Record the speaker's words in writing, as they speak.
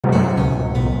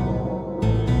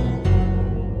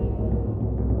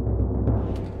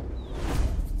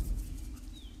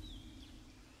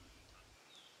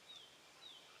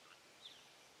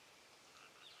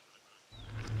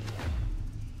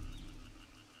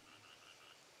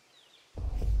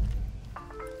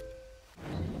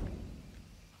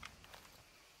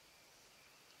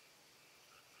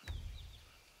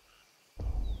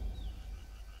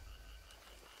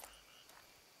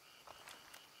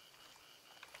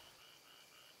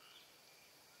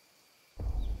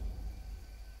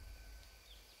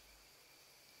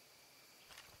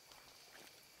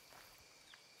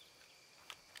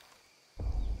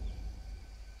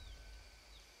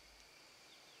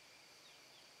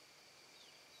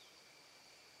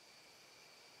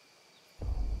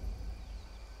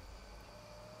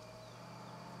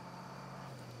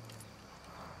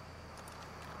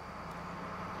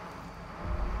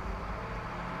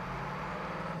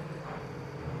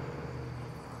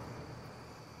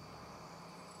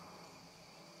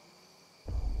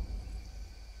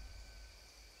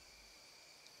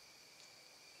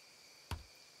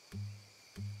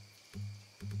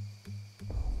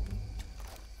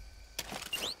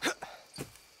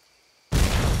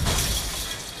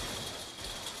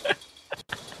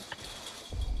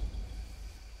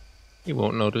He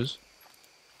won't notice.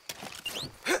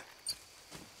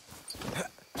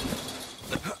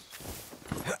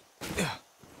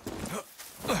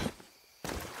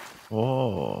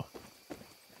 Oh.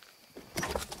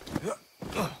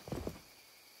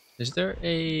 Is there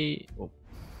a... Oh.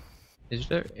 Is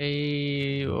there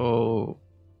a... Oh...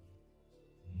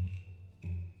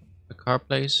 A car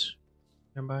place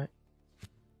nearby?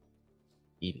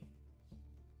 Eating.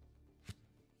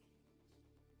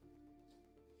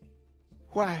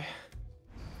 Why?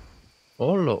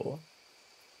 Oh, Lord.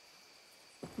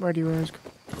 Why do you ask?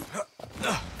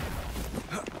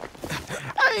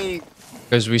 I.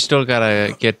 Because we still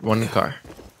gotta get one car.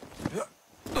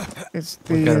 It's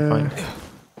We gotta find the. it.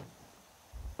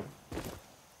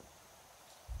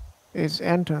 It's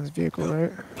Anton's vehicle,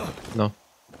 right? No.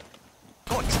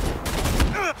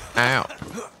 Ow.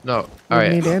 No. We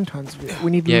Alright. need Anton's vehicle.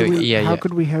 We need. Yeah, How yeah.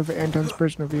 could we have Anton's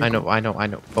personal vehicle? I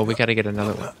know. But we gotta get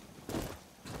another one.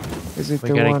 Is it We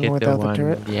the gotta one get without the one.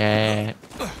 turret? Yeah.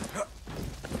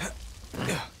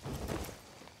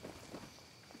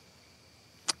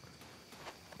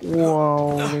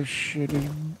 Whoa, this shit is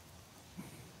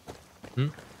Hmm?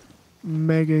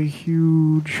 mega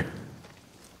huge.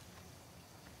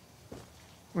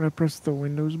 When I press the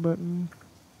Windows button.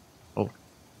 Oh.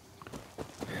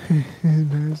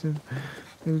 Massive.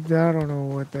 I don't know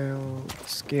what the hell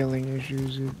scaling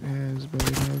issues it has, but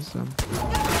it has some.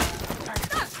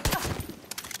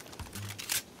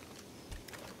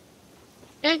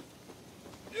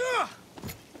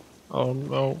 Oh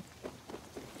no.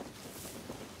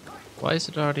 Why is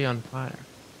it already on fire?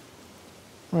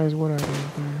 Why is what I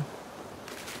doing there?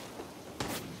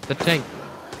 The tank.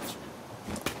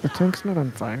 The tank's not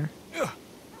on fire.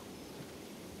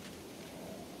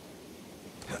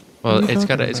 Well, What are you it's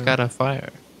talking got about? a fire.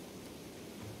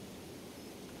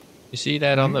 You see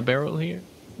that on the barrel here?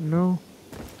 No.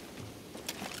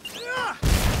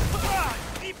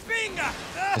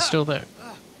 It's still there.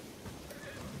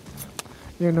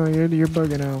 Yeah, no, you're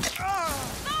bugging out.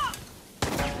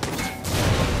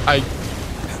 I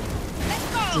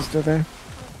Is it still there?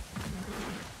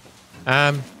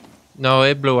 no,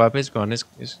 it blew up. It's gone. It's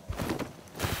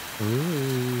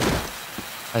Ooh.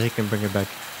 I think I can bring it back.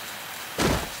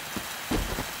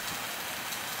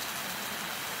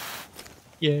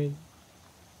 Yay.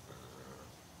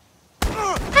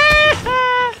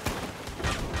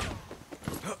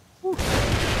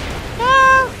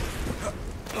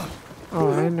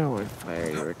 Oh, I know what fire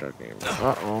you were talking about.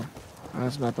 Uh-oh.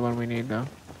 That's not the one we need, though.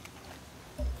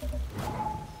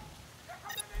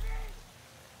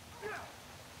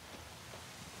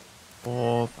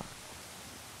 Oh.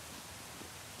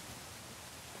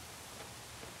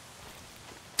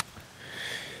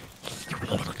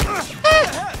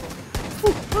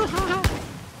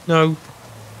 No.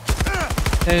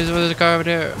 There's a car over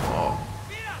there. Oh.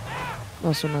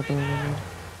 Also not the one we need.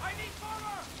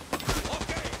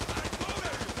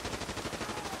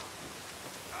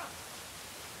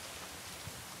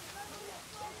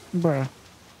 Bruh.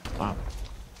 Wow.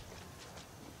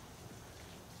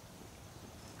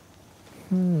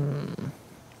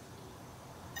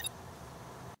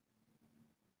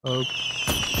 Oh.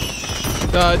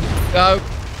 God. No.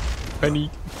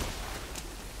 Penny.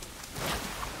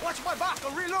 Watch my back,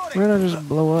 I'm reloading. Why did I just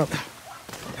blow up?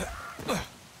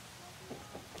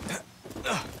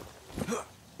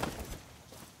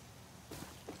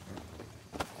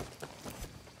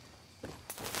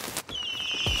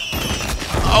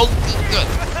 Oh,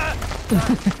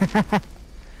 God.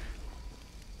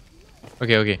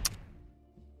 Okay.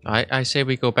 I say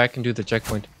we go back and do the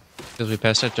checkpoint. Because we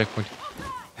passed that checkpoint.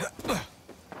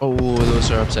 Oh,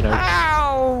 those are upside down.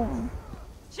 Ow!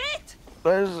 Shit!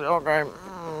 Okay.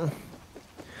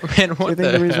 Man, I what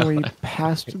think the reason hell? we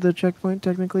passed the checkpoint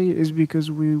technically is because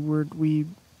we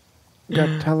got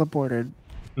teleported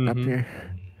up here.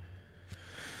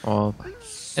 Oh,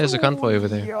 there's a convoy over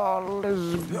there. Yeah,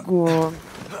 let's go.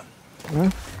 Huh?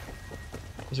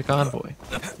 There's a convoy.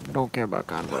 Don't care about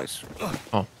convoys.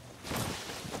 Oh.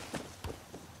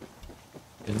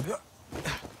 Didn't?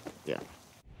 Yeah.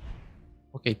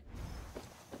 Okay.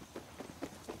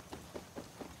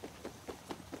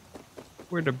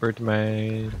 Where the bird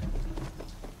made?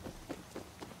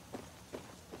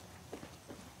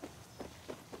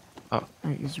 Oh,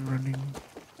 He's running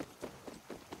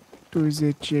to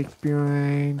the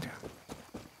checkpoint.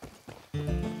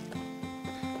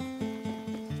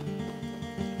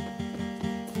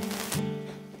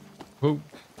 who?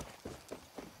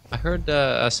 I heard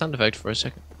a sound effect for a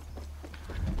second.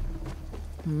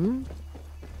 Hmm?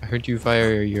 I heard you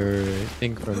fire your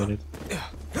thing for a minute.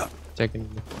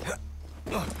 Second.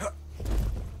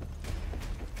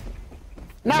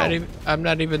 No! I'm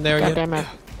not even there God yet. damn it.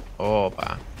 Oh,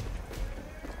 bah.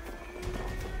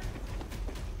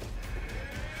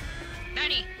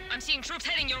 Danny, I'm seeing troops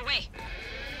heading your way.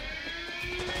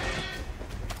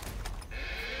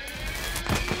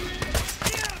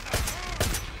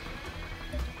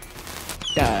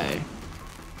 Die.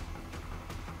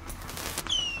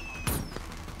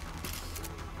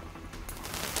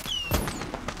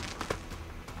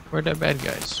 Where are the bad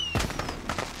guys?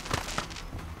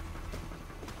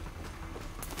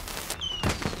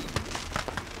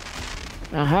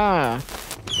 Aha!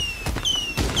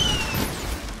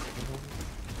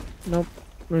 Nope.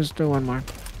 There's still one more.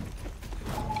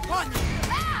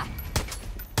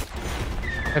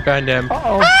 I found him.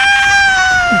 Uh-oh!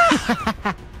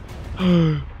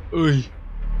 Ui.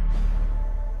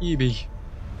 Eebie.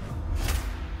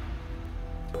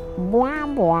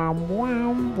 Bwam, bwam,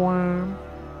 bwam, bwam.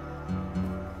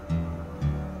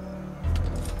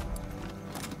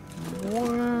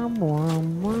 Bwam,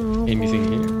 bwam, bwam, Anything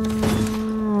here?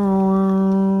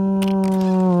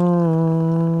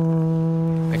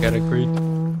 I got a crate.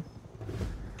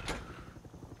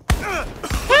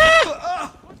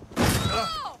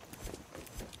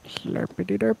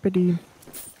 Slurpity derpity.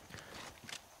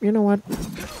 You know what?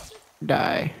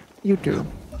 Die. You too.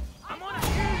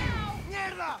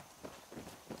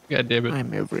 God damn it.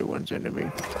 I'm everyone's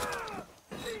enemy.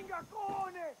 Venga,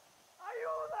 cojones!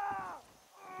 Ayuda!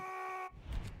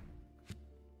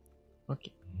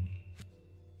 Okay.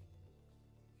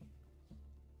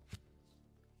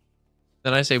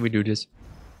 Then I say we do this.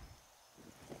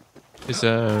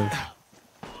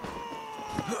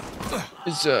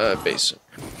 It's base.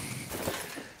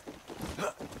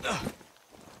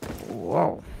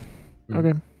 Whoa.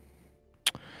 Okay.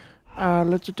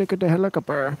 Let's take the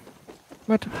helicopter.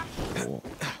 What?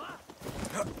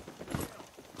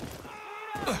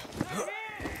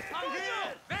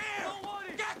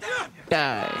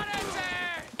 Die.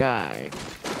 Die.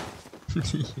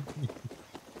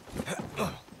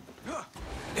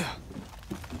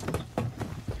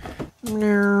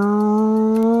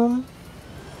 No.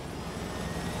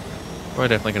 We're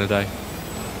definitely gonna die.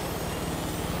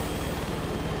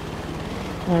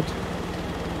 What?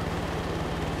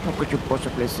 How could you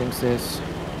possibly think this?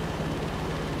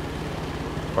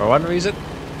 For one reason.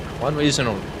 One reason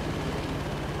only.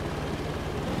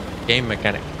 Game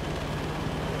mechanic.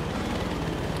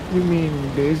 You mean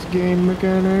this game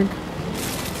mechanic?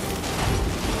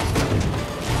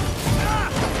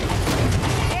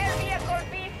 Air vehicle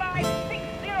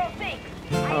B5606.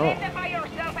 Identify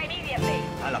yourself immediately.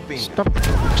 A la pinga. Stop.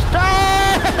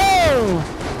 Stop!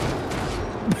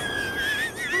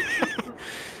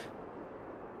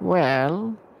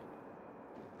 Well.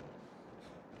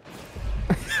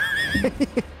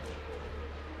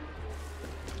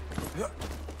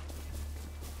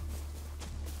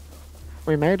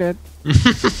 We made it.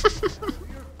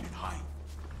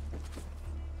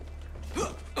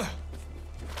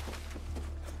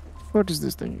 What is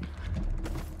this thing?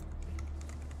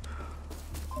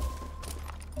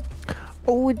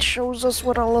 Oh, it shows us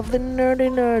what all of the nerdy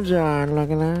nerds are.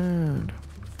 Look at that.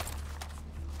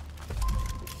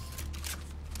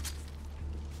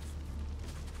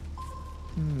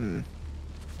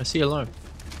 I see alarm.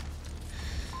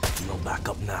 No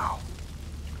backup now.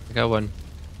 I got one.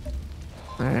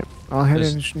 Alright, I'll head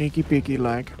Just- in sneaky peeky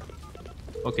like.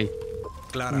 Okay.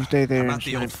 Clara, You stay there I'm and at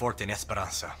the snipe. old fort in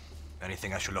Esperanza.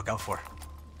 Anything I should look out for?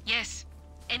 Yes.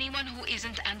 Anyone who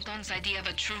isn't Anton's idea of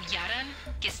a true Yaran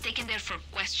gets taken there for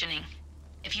questioning.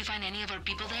 If you find any of our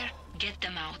people there, get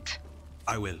them out.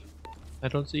 I will. I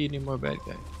don't see any more bad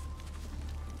guys.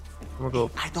 I'm gonna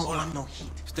go. I don't want no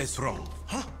heat. Stay strong.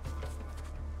 Huh?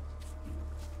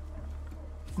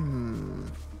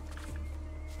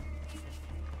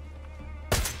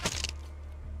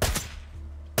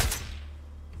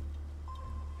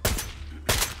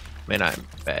 Man, I'm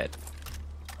bad.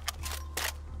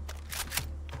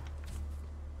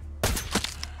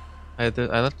 I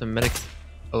left the medic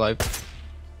alive.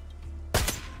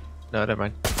 No, never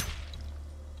mind.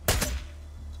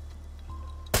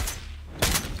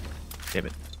 Damn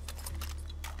it.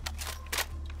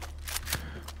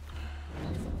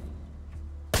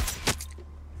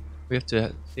 We have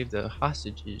to save the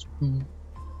hostages.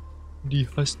 The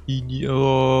hostage.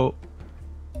 Oh.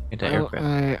 Anti-aircraft.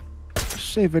 I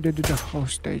saved it to the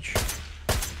hostage.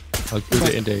 I'll do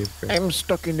the anti-aircraft. I'm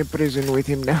stuck in the prison with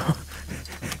him now.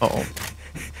 Uh-oh.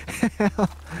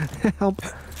 Help.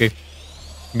 Okay.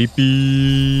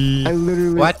 Meepy. I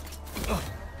literally. What?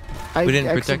 I We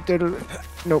didn't protect- accidentally.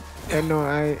 Nope. I know.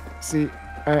 I see.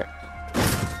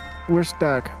 We're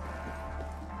stuck.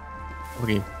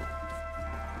 Okay.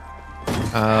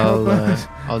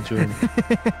 I'll join.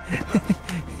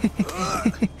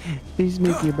 Be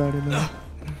sneaky about it, man.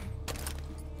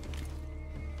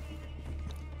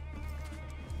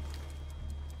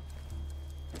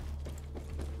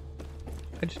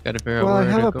 I just gotta figure out Well, I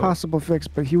where have to a go. possible fix,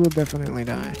 but he will definitely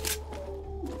die.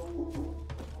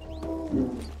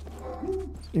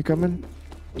 You coming?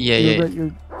 Yeah, You yeah. got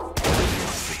your-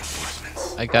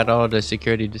 I got all the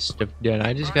security stuff done.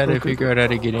 I just gotta Okay. figure out how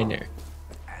to get in there.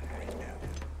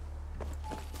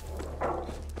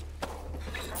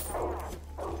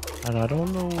 And I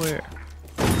don't know where.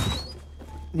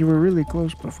 You were really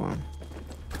close before.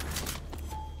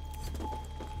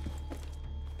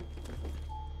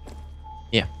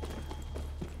 Yeah.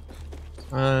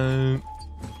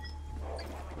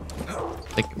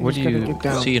 Like, what just do gotta you get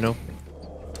down. see? You know?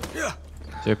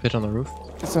 Is there a pit on the roof?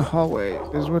 It's a hallway.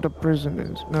 This is where the prison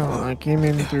is. No, I came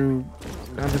in through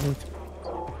underneath.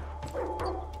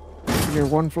 You're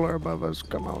one floor above us.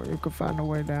 Come on, you can find a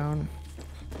way down.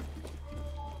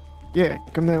 Yeah,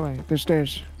 come that way. There's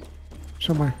stairs.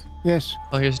 Somewhere. Yes.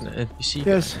 Oh, here's an NPC.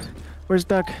 Yes. We're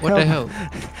stuck. What the hell?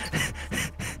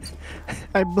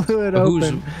 I blew it But who's-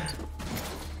 open.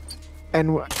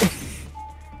 And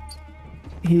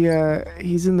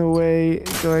he's in the way,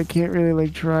 so I can't really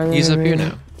like try. He's up here anything.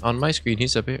 now. On my screen,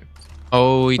 he's up here.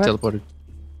 Oh, he What? teleported.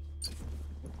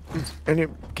 And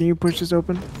can you push this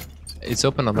open? It's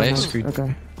open on Oh, my nice. screen.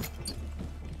 Okay.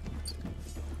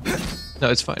 No,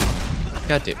 it's fine.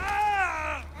 God damn.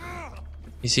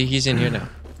 You see, he's in here now.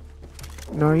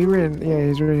 No, you ran. Yeah,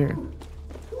 he's right here.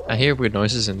 I hear weird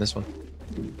noises in this one.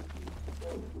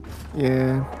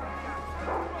 Yeah.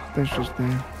 That's just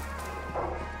there.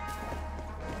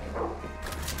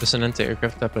 There's an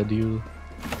anti-aircraft up a deal.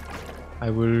 I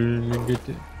will get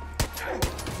it.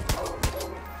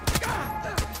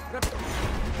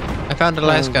 I found the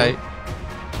last guy.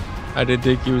 I didn't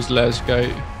think he was the last guy.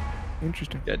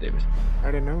 Interesting. God damn it. I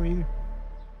didn't know either.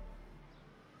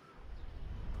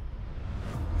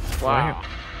 Wow.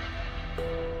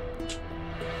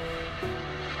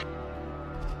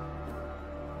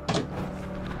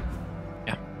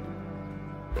 Yeah.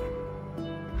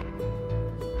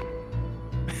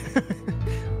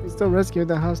 We still rescued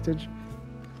the hostage.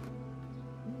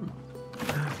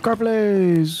 Car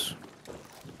plays.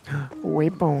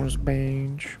 Weapons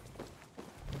bench.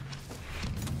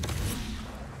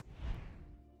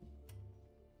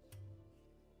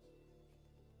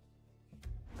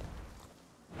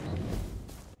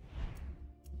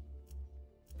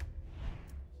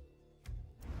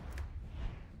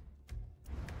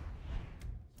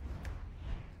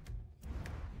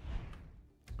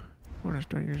 I want to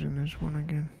start using this one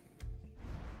again.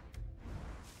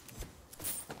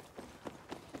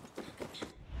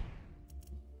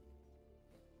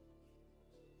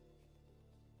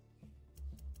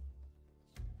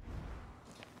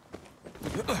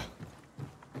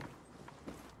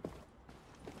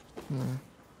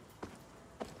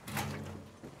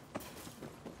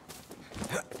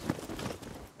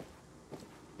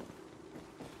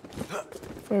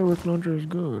 Firework launcher is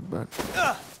good, but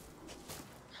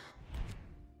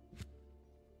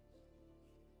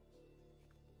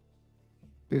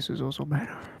this is also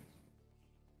better.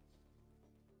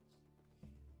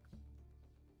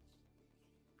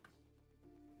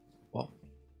 Well,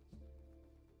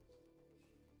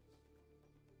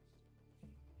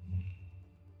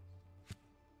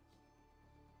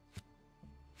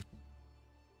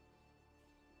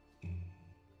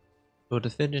 so to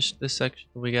finish this section,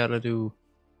 we gotta do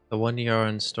the 1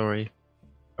 yarn story,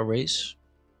 a race,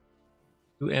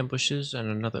 2 ambushes, and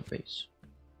another base.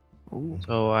 Ooh.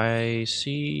 So I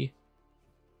see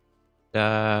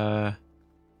the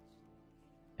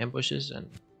ambushes and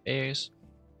base,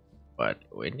 but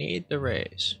we need the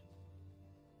race.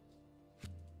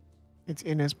 It's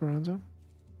in Esperanza?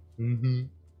 Mm-hmm.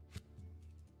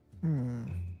 Hmm.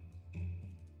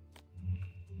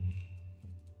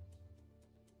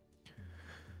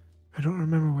 I don't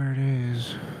remember where it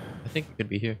is. I think it could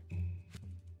be here.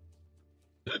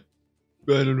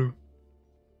 I don't know.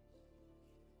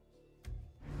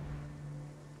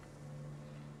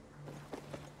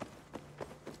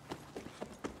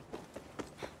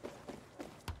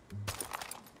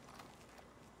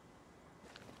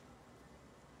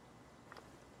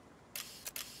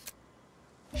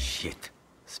 Shit.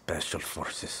 Special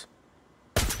forces.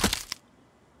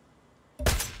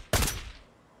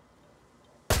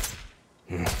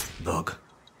 Dog.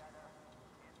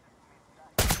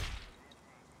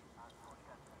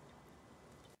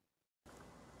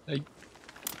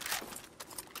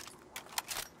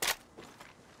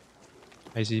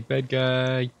 I see bad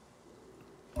guy.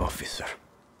 Officer.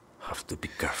 Have to be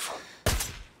careful.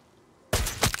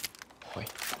 Wait.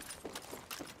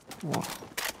 Wow.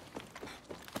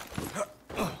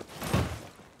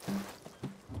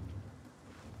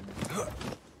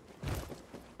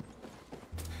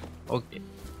 Okay.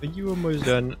 Are you almost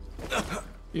done?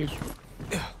 Yes.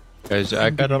 Guys, I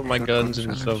got all my guns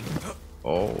and stuff.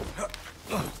 Oh.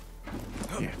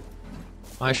 Yeah.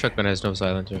 My shotgun has no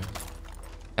silencer.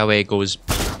 That way it goes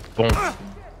boom.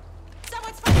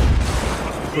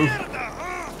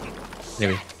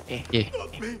 Anyway. Yeah.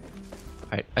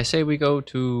 Alright, I say we go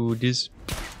to this.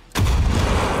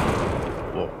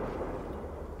 Whoa.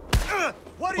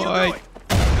 What are you doing?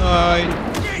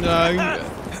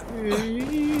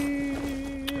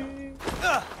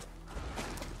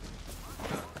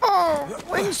 Oh,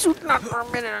 wingsuit not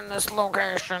permitted in this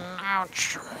location.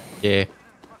 Ouch. Yeah.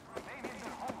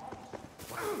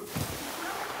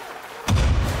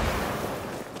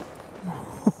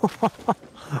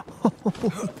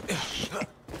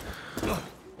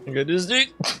 I got this thing.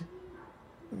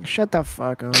 Shut the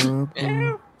fuck up.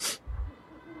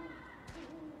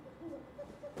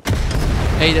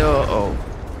 Hey, though. Oh.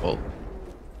 Oh.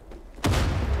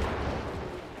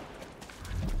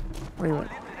 Wait, what?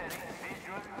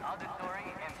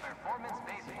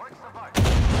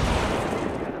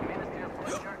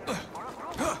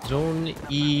 Zone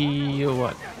E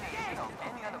what?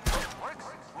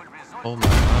 Oh my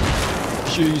god.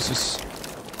 Jesus.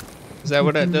 Is that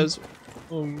what that does?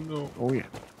 Oh no. Oh, yeah.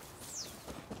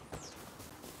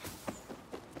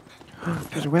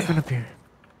 There's a weapon up here.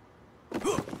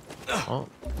 Oh.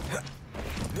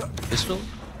 Pistol?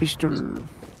 Pistol.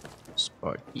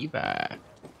 Sportiva.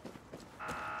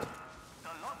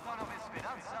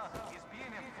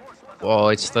 Whoa,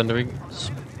 it's thundering.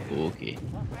 Okay.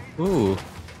 Ooh.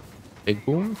 Big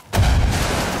boom?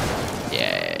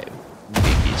 Yeah.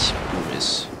 Biggest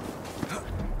boomers.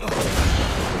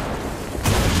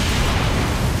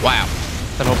 Wow.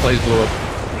 That whole place blew up.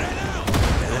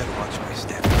 Watch my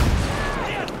step.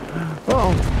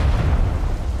 Oh.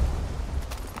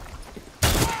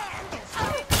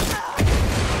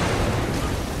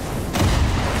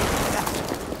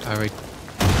 Alright.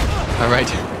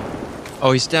 Alright.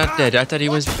 Oh, he's not dead. I thought he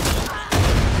was.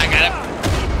 I got him.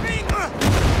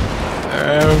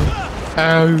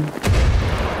 Ow.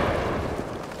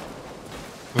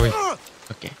 Wait.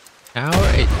 Okay. Ow.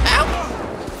 Ow.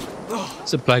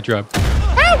 Supply drop.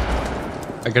 Ow.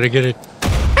 I gotta get it.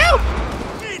 Ow.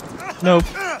 Nope.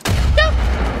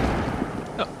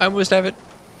 No, I almost have it.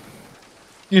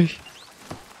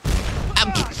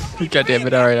 God damn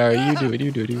it. Alright. You do it.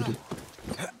 You do it.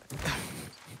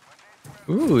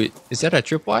 Ooh, is that a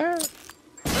tripwire?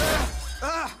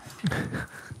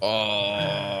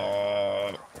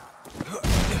 Oh.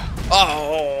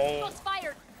 Oh.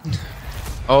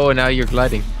 Oh, now you're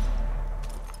gliding.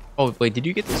 Oh, wait, did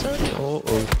you get this on? Oh.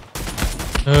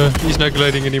 He's not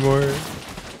gliding anymore.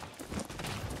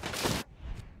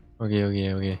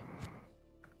 Okay.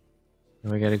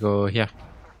 Now we gotta go here.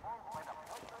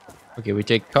 Okay, we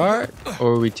take car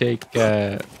or we take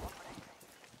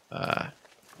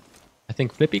I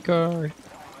think flippy car.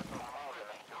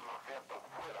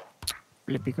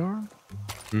 Flippy car?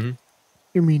 Mm-hmm.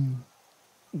 You mean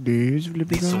this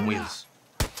flippy Need car? some wheels.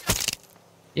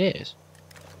 Yes.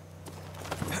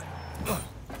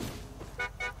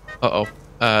 Uh-oh.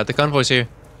 The convoy's here.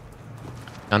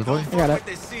 Convoy? I got it.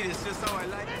 They see this just how I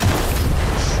like it.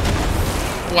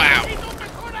 Wow.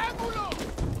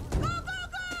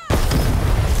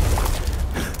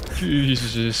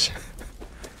 Jesus.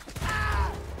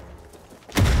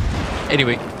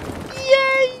 Anyway.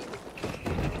 Yay!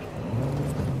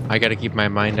 I gotta keep my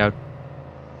mind out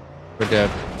for the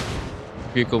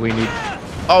vehicle we need.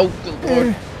 Oh, good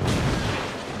lord.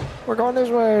 We're going this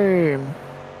way.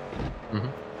 Mm-hmm.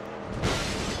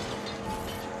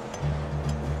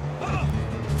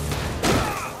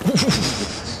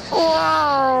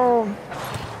 Wow.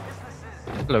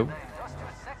 Hello.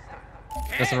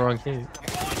 That's the wrong thing.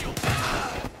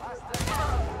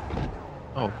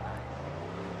 Oh.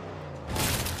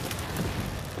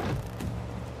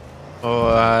 Oh,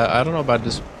 I don't know about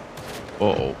this.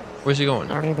 Uh-oh. Where's he going?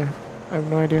 I don't either. I have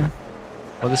no idea.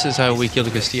 Well, this is how we kill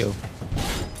the Castillo.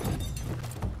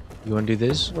 You want to do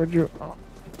this? Where'd you... Oh.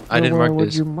 I didn't mark Where'd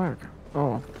this. you mark?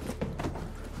 Oh.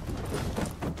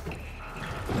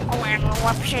 Well,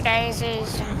 whoopsie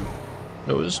daisies.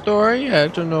 No story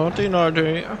yet. Naughty.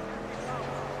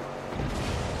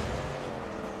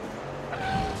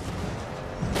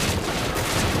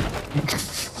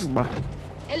 Bah.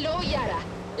 Hello, Yara.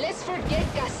 Let's forget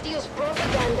Castillo's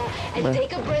propaganda and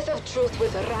take a breath of truth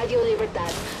with Radio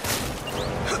Libertad.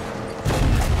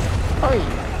 Oi.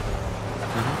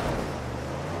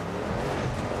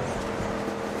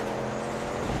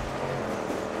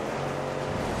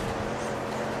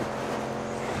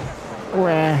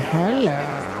 Well, hello.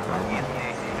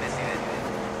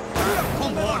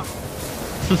 Come on.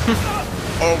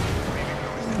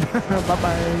 Bye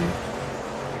bye.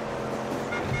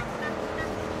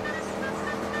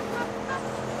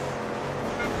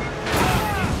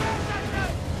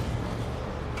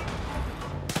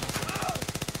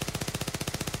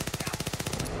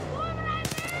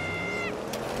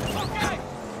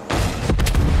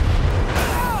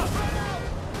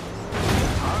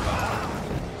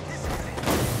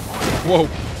 Whoa!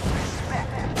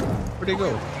 Where'd they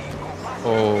go?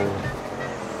 Oh.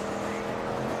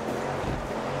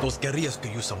 Those guerrillas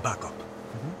could use some backup.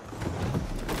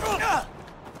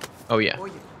 Oh yeah.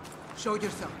 Show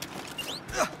yourself.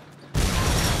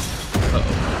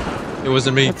 It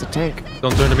wasn't me. That's a tank.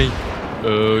 Don't turn to me.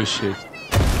 Oh shit.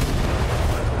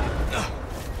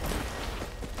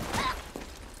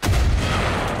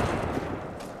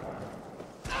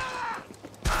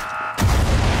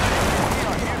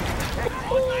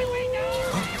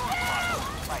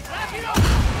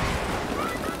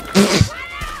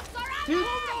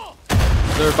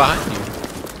 They're behind you.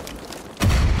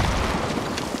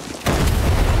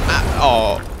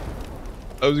 Oh.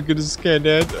 I was gonna scan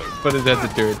that, but it had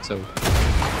the dirt, so.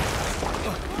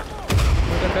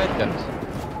 What are bad guys?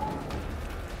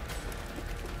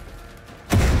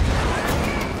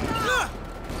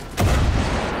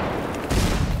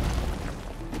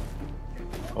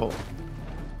 Oh.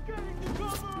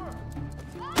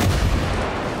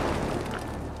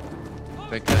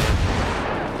 Bad guy.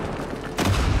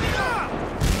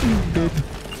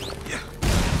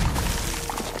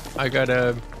 I got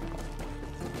a.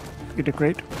 Get a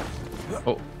crate.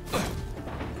 Oh.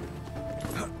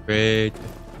 Great.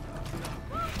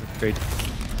 Great.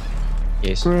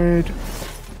 Yes, Crate.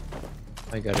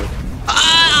 I got it.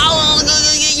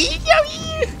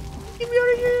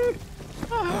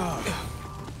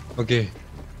 Okay.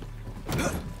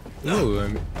 Oh,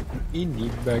 I'm in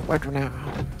need back. What now?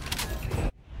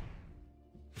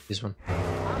 This one.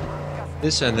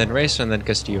 This and then race and then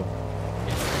Castillo.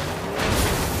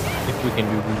 If we can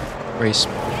do the race.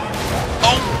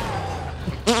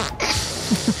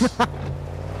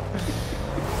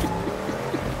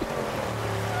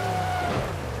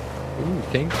 Ooh,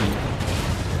 thank you.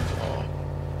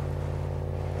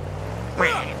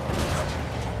 Wow.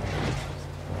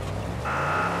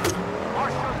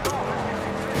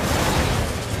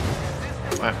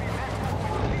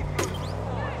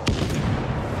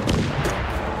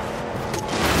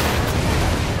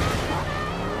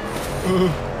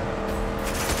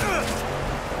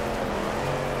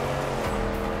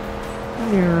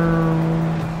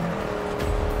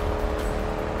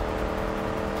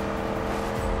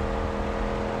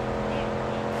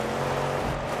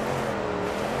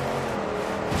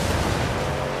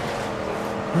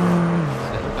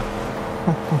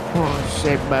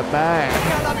 Say bye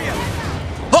bye.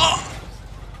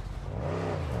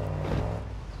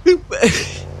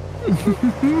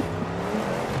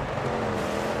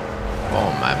 Oh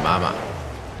my mama.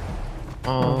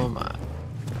 Oh my.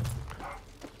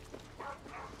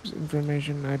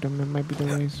 Information item. It might be the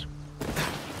race.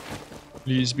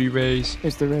 Please be race.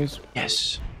 It's the race.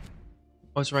 Yes.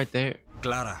 Oh, it's right there.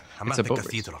 Clara, I'm It's at a the boat race.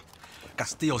 cathedral.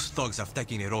 Castillo's thugs have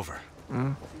taken it over.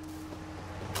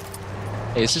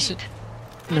 Hey, is this it?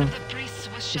 No. The priest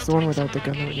was It's the one sheltering without the some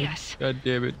of gun our that we need. guerrillas. God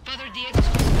damn it. Father Diego was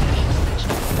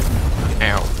hostage.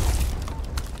 Ow.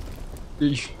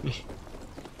 Eesh.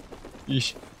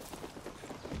 Eesh.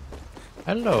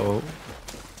 Hello.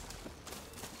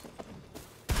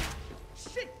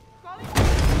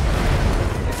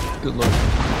 Good lord.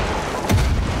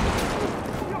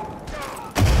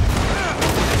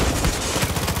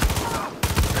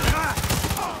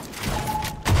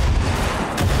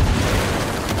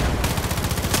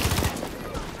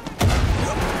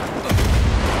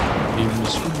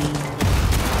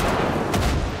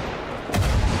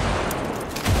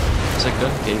 It's a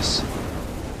gun case.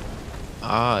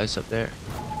 Ah, it's up there.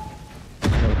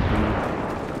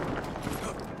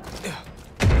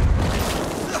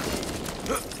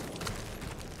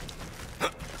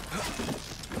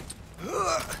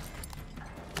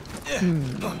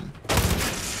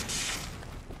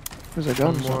 There's a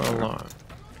gun One more somewhere. alarm.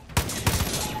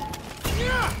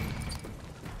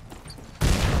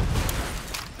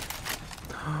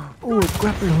 Oh, a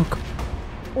grappling hook.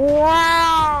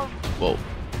 Wow! Whoa.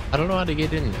 I don't know how to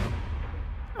get in now.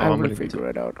 I I'm will gonna figure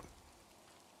it out.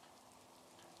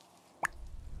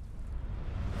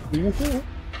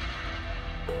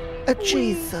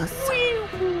 Jesus.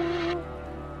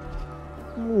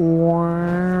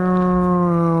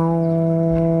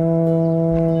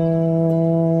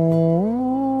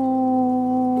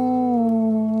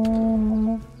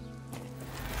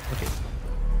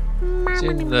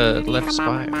 in the left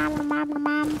spire.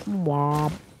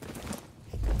 Womp.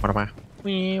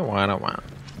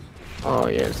 Oh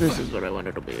yes, this is what I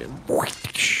wanted to be.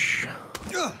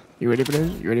 You ready for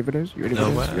this? You ready for this? You ready for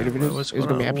No, this? You ready for this? what's It's going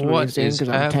gonna be on? absolutely What insane is because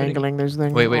I'm happening? tangling this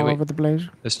thing Wait, all over the place.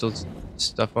 There's still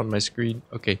stuff on my screen.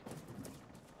 Okay.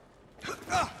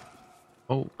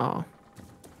 Oh, Oh,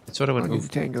 it sort of I went need to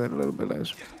oof. tangle it a little bit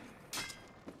less.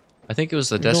 I think it was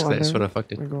the We go desk that under, sort of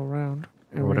fucked it. We go around.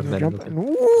 And Or we whatever can that jump. is. And,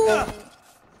 ooh!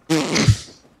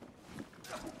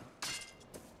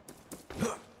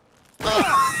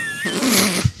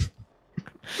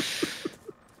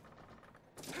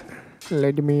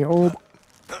 Let me up.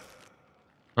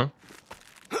 Huh?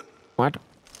 What?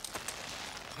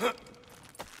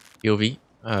 UV.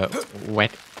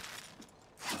 Wet.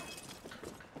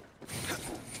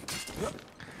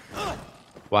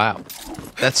 Wow.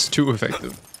 That's too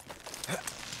effective.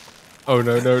 Oh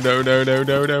no no no no no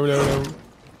no no no no.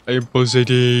 I am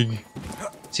positing.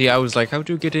 See, I was like, how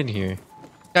do you get in here?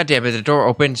 God damn it, the door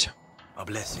opens. A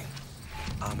blessing.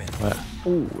 Amen. What?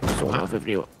 Ooh, so now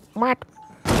 50. What?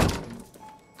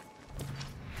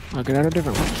 I'll get out a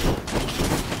different one.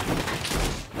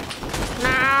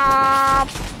 No!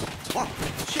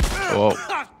 Whoa.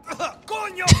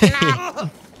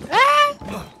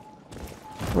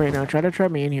 Wait, now try to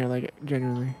trap me in here, like,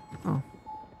 genuinely.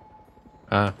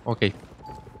 Oh. Okay.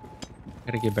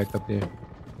 Gotta get back up there.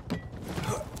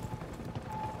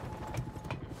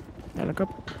 Yeah, look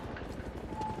up.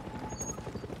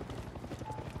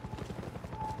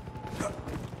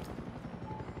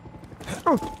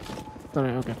 Oh!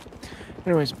 Sorry, okay.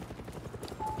 Anyways.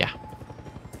 Yeah.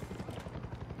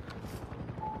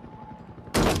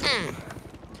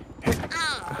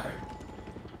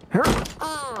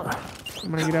 I'm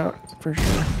gonna get out, for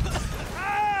sure.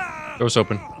 Door's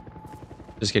open.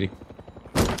 Just kidding.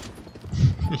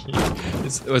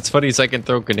 What's funny is I can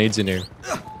throw grenades in here.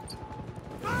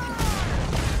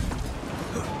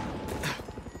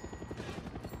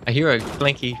 I hear a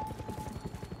clanky.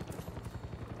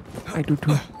 I do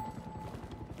too.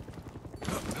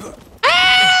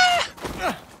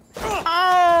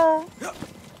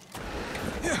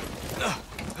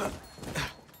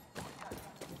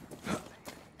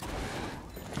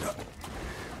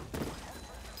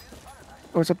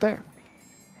 What's up there?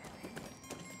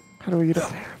 How do we get up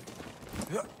there?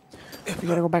 We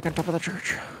gotta go back on top of the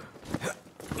church.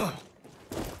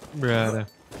 Brother.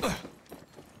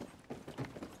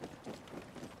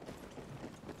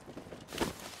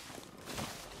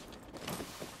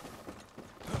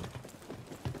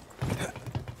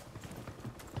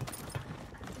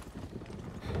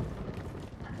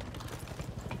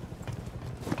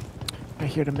 I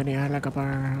hear them in the eye like a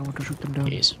bar. I want to shoot them down.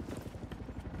 Yes.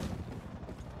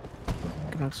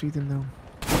 Cannot see them though.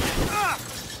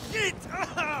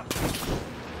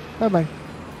 Bye bye.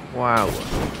 Wow.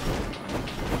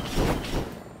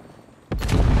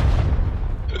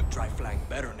 Try flying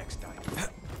better next time.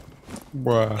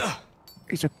 Bruh.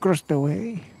 It's across the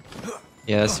way.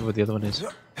 Yeah, that's what the other one is.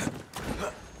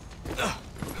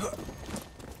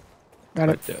 Got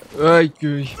it.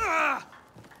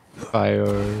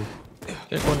 Fire.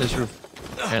 Can't go on this roof.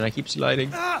 And I keep sliding.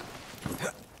 Maybe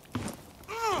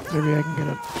I can get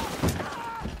up.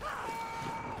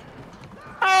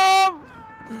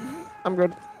 I'm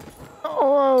good.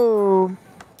 Oh.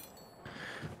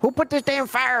 Who put this damn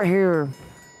fire here?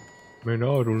 Man, I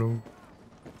don't know.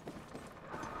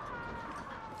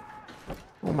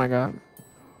 Oh my god.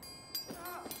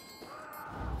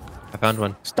 I found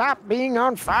one. Stop being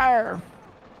on fire.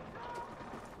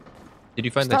 Did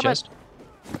you find Stop the chest?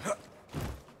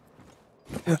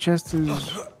 The chest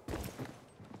is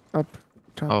up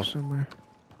top Oh. somewhere.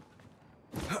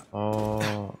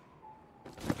 Oh.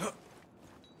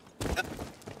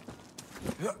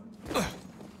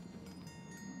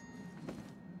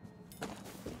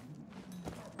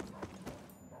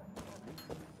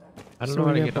 I don't So know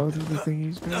how we to got get up. both of the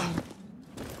thingies now.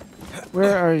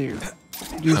 Where are you?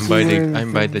 Do you I'm see by where the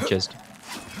I'm by the thing- chest.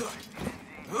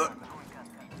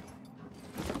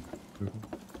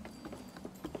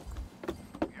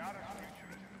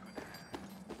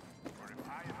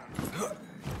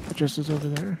 The chest is over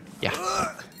there. Yeah.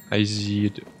 I see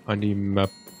it on the map.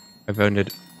 I found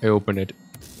it. I open it.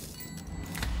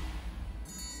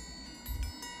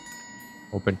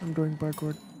 Open. I'm going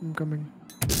backward. I'm coming.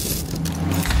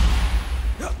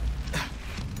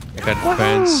 I got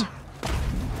fans.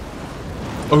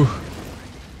 Oh.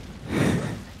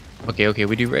 Okay, okay,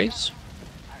 we do race.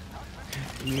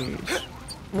 Yes.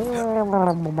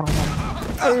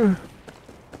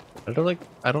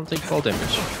 I don't think fall damage.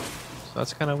 So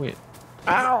that's kinda weird.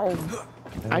 Ow!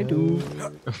 I do.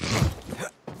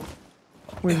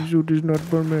 When Zoot is not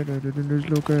permitted in this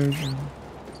location.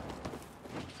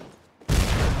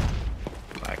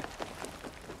 Like,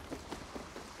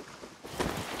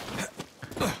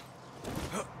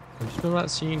 I'm still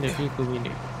not seeing the vehicle we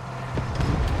need.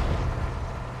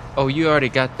 Oh, you already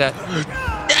got that.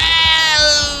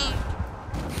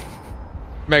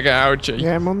 Mega ouchie.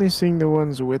 Yeah, I'm only seeing the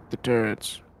ones with the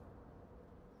turrets.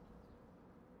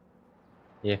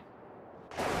 Yeah.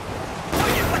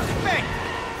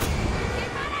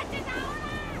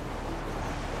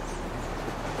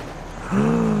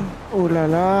 Oh la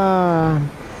la.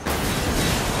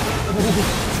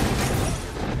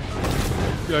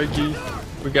 Yogi,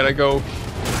 we gotta go.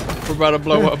 We're about to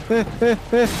blow up.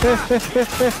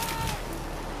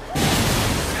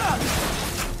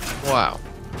 Wow.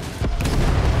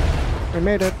 I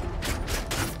made it.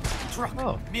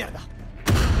 Oh.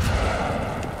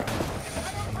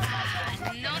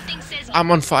 Nothing says I'm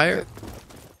on fire.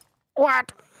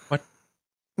 What? What?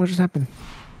 What just happened?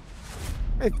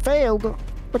 It failed.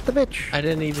 What the bitch? I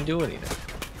didn't even do anything.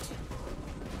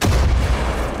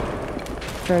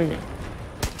 Try it again.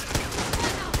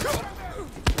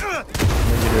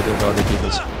 Maybe do it with other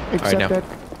people's. Alright, Except now. that.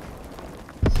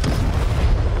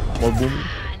 More boom.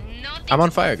 nothing. I'm on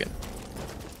fire again.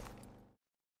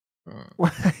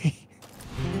 Why?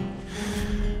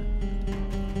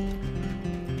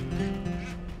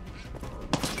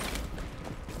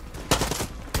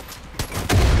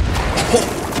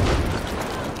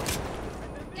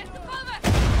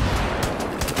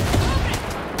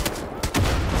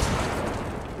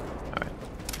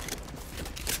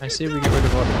 I say we get rid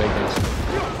of all the beggars.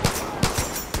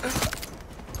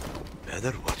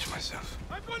 Better watch myself.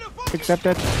 Except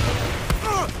that.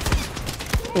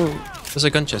 Oh, There's a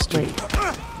gun chest too. wait.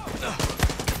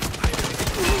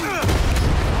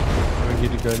 I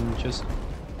get a gun chest.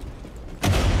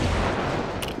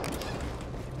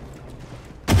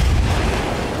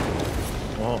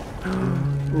 Oh.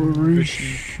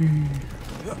 Rishi.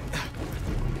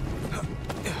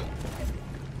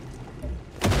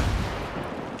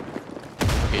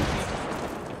 Okay.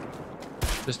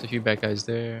 Just a few bad guys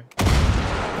there.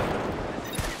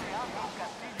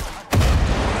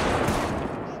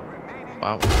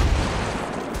 Wow.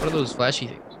 What are those flashy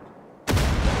things?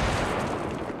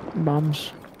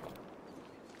 Bombs.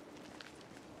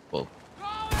 Whoa.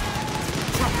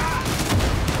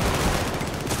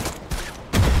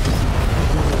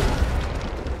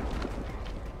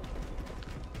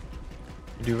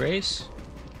 You do race?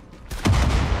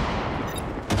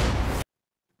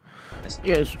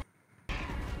 Yes.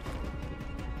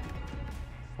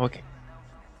 Okay.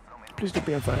 Please don't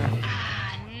be on fire.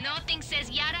 Nothing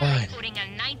says Yara Fine. like putting a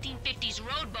 1950s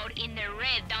rowboat in the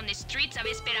red down the streets of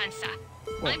Esperanza.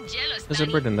 I'm jealous. There's a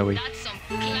Daddy. bird in the way. That's some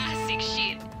classic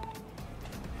shit.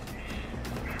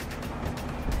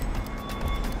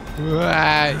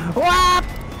 What?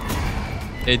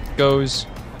 It goes.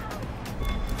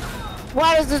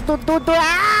 What is this? Do?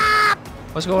 Ah!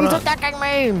 What's going He's on? attacking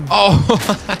me. Oh!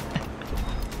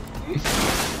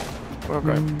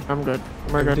 Okay, I'm good.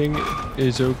 We're good. Everything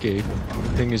is okay.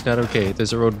 Everything is not okay.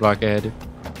 There's a roadblock ahead.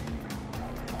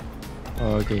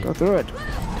 Okay. Go through it.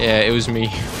 Yeah, it was me.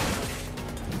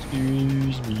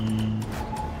 Excuse me.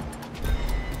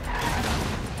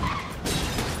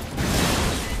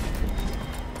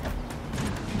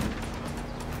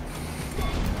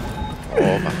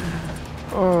 Oh my.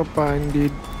 Oh,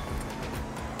 indeed.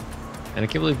 And I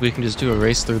can't believe we can just do a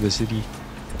race through the city.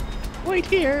 Wait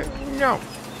here. No.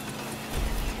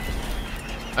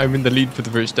 I'm in the lead for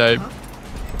the first time.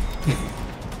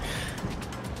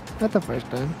 Not the first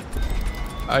time.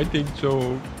 I think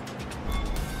so.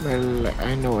 Well,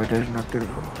 I know it is not true.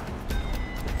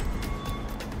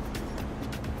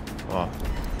 Oh.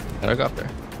 Helicopter.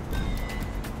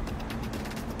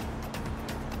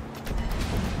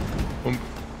 Boom.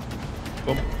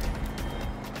 Boom.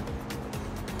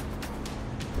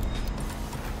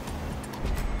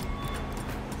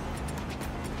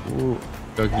 Ooh.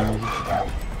 Doggy.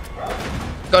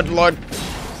 Good lord.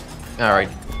 Alright.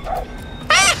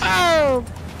 Oh!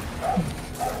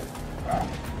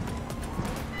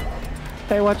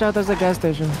 Hey, watch out, there's a gas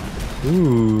station.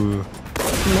 Ooh. No.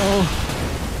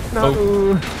 Not Oh.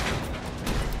 ooh.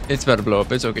 It's about to blow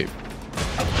up. It's okay.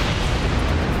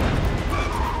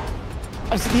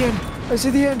 I see the end. I see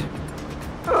the end.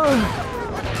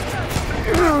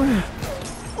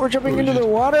 We're jumping into the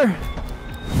water.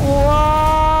 Wow.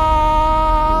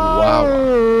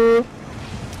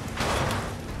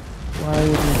 Why would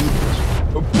we do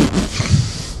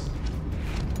this?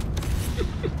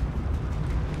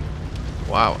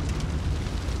 Wow.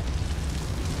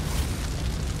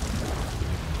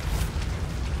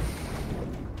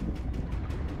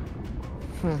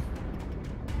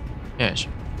 Yes.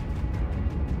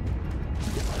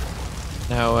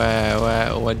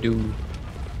 Now, what do?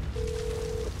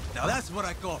 Now that's what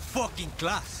I call fucking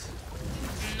class.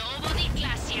 Nobody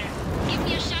class here. Give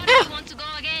me a shout if you want to go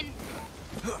again.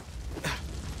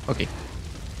 Okay.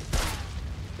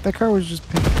 That car was just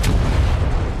pink.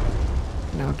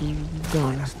 Now just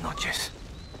gone. Buenas noches.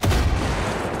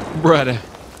 Brother.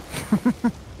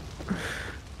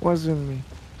 Wasn't me.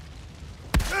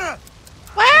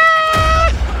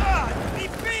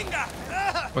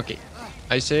 Okay.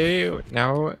 I say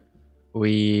now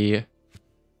we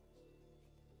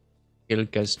kill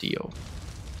Castillo.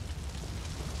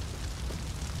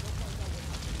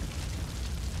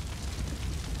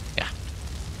 Yeah.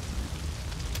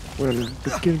 Well,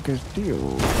 the King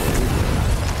Castillo.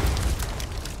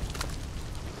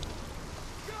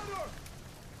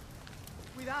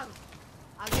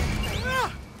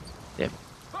 Damn.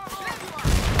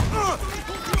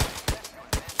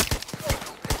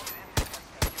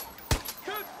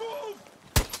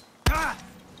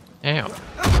 Damn.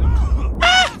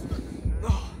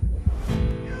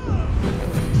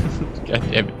 God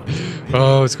damn it.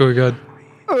 Oh, what's going on?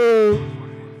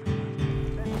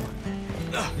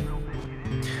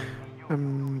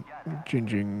 I'm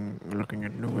changing, looking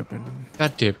at new weapon.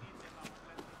 God damn.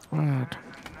 What?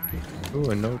 Ooh,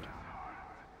 a note.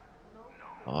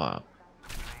 Oh.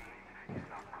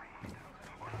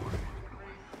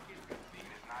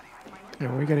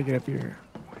 Yeah, we gotta get up here.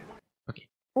 Okay.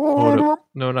 Oh, Hold up.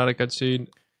 No, not a cutscene.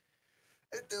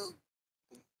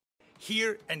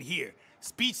 Here and here.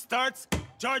 Speech starts,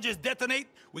 charges detonate,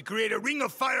 we create a ring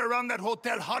of fire around that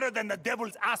hotel hotter than the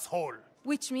devil's asshole.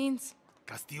 Which means?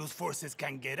 Castillo's forces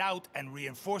can get out and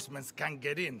reinforcements can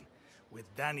get in, with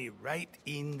Danny right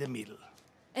in the middle.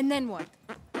 And then what?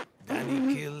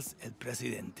 Danny kills El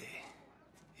Presidente.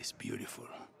 It's beautiful.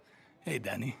 Hey,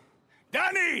 Danny.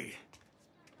 Danny!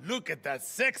 Look at that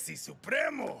sexy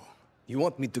Supremo! You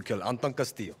want me to kill Anton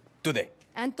Castillo today?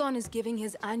 Anton is giving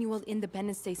his annual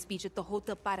Independence Day speech at the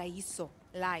Hotel Paraíso,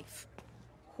 live.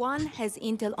 Juan has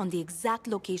intel on the exact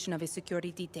location of his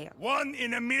security detail. 1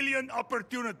 in a million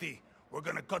opportunity. We're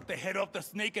gonna cut the head off the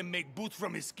snake and make boots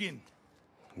from his skin.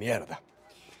 Mierda.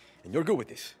 And you're good with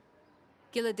this?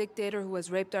 Kill a dictator who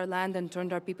has raped our land and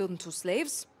turned our people into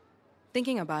slaves?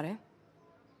 Thinking about it.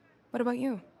 What about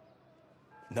you?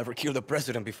 Never killed a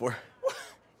president before.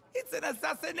 It's an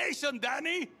assassination,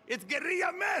 Danny! It's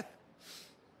guerrilla meth!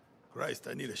 Christ,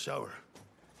 I need a shower.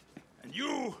 And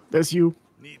you That's you.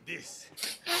 need this.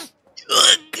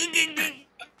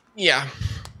 Yeah.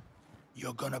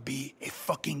 You're gonna be a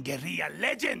fucking guerrilla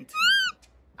legend!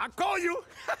 I call you!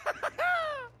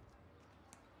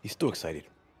 He's too excited.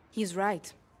 He's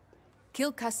right.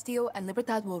 Kill Castillo and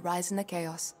Libertad will rise in the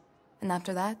chaos. And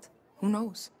after that, who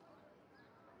knows?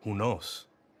 Who knows?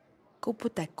 Go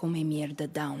put that come mierda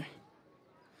down.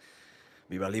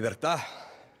 Viva Libertad.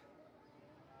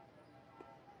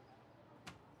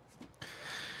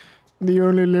 The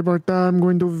only libertad I'm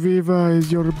going to viva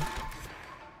is your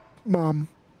mom.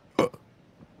 All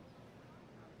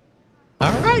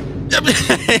right.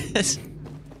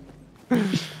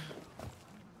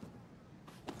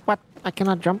 What? I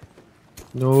cannot jump?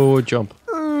 No jump.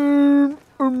 There's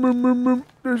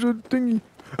a thingy.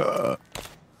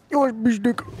 Your bitch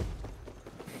dick.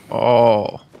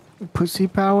 Oh. Pussy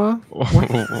power? What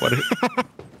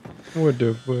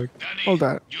the fuck? Hold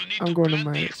on. I'm going to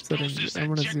my settings. I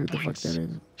want to see what the fuck that is.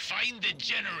 Find the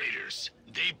generators.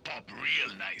 They pop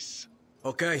real nice.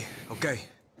 Okay.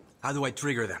 How do I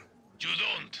trigger them? You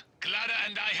don't. Clara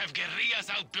and I have guerrillas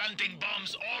out planting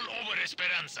bombs all over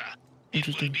Esperanza. It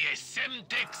will Interesting. be a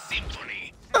Semtex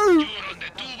symphony. You're on the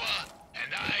tuba,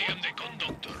 and I am the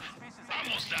conductor.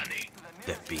 Vamos, Danny.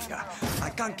 De pinga. I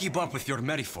can't keep up with your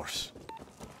Metaforce.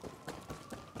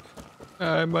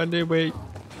 I'm on the way.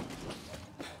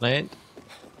 Plant?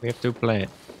 We have to plant.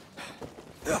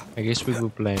 I guess we will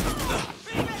plant.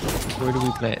 Where do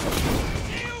we plant?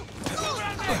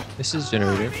 This is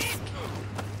generator.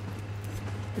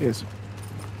 Yes.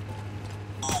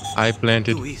 I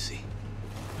planted. Too easy.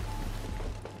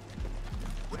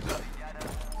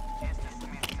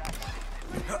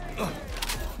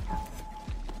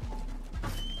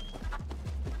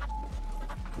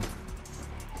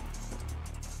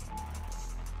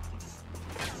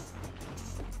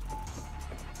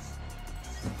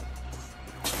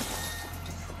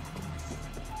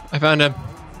 I found him.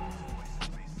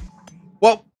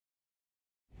 Whoa!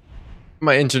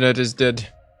 My internet is dead.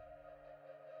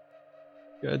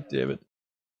 God damn it.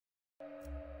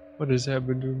 What has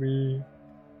happened to me?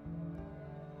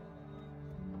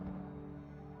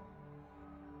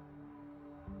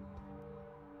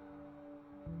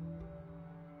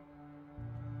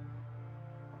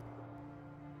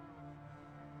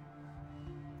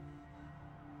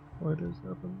 What is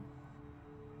happening?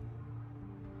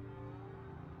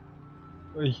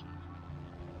 Oi.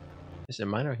 Is it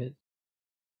mine or his?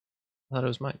 I thought it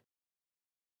was mine.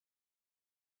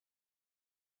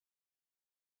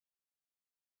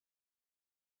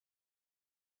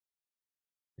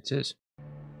 It's his.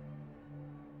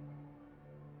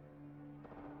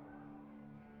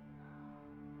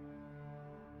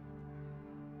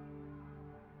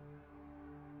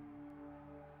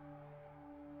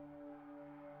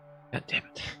 God damn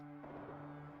it.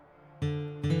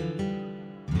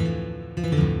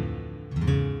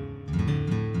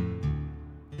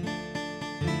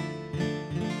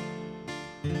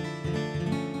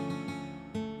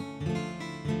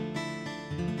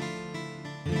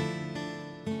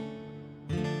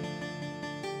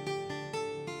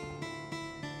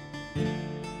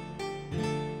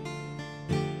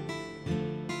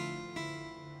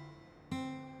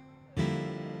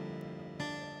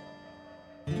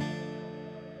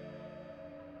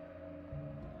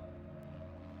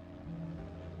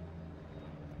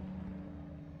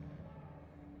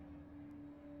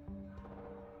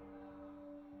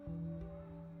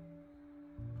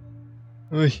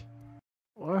 Oi.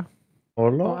 What?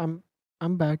 Hola? Oh,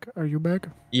 I'm back. Are you back?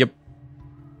 Yep.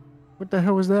 What the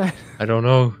hell was that? I don't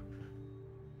know.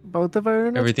 Both of our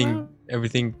internets went out?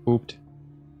 Everything pooped.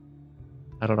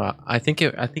 I don't know. I think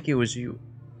it was you.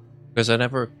 Because I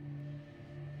never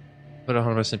could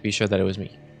 100% be sure that it was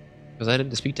me. Because I did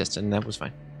the speed test and that was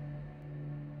fine.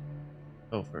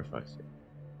 Oh, for fuck's sake.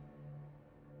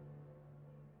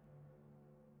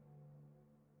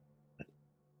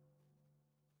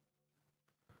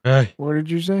 Hey. What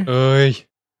did you say? Oi.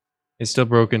 It's still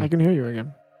broken. I can hear you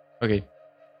again. Okay.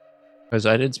 Because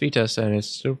I did speed test and it's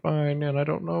still fine and I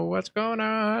don't know what's going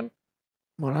on.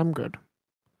 Well, I'm good.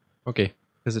 Okay.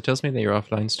 Because it tells me that you're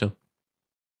offline still.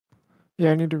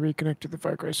 Yeah, I need to reconnect to the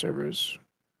Far Cry servers.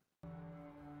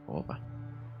 Hold on.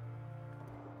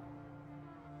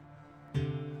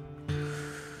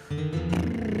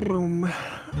 Boom.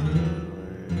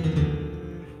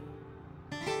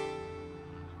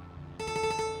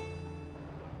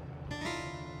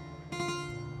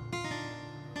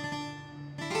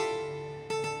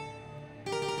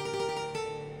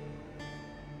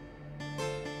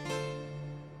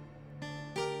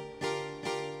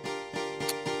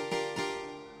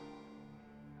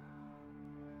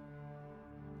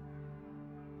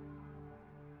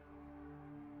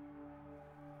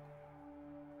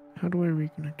 How do I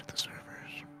reconnect to the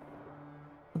servers?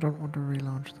 I don't want to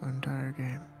relaunch the entire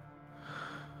game.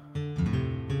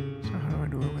 So how do I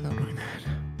do it without doing that?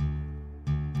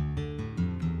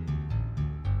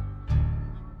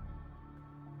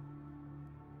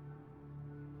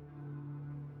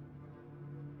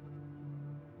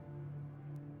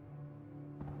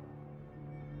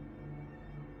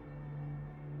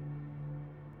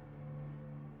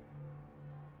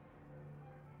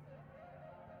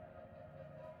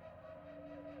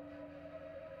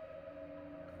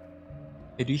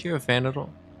 Did you hear a fan at all?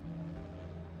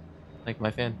 Like my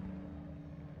fan?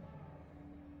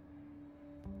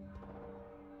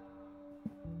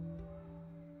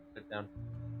 Put it down.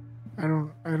 I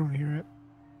don't hear it.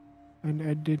 And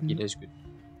I didn't. It is good.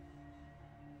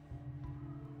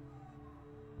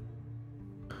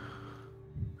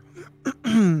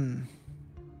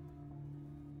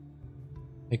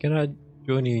 I cannot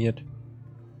join you yet.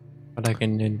 But I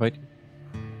can invite you.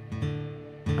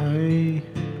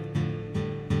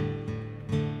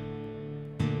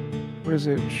 What is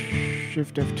it?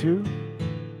 Shift F2?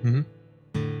 Mm-hmm.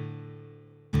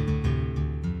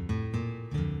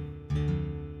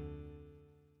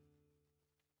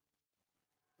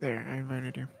 There, I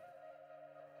invited you.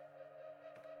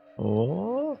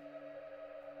 Oh.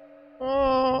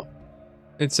 Oh.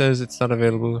 It says it's not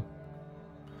available.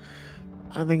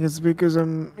 I think it's because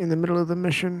I'm in the middle of the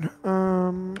mission.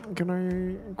 Can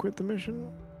I quit the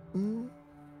mission?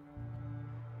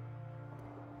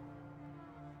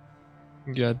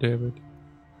 God damn it.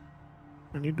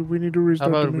 We need to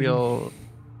restart How the about mission.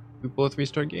 we both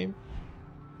restart game?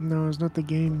 No, it's not the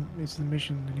game. It's the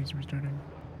mission that needs restarting.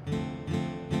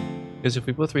 Because if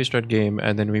we both restart game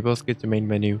and then we both get the main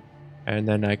menu and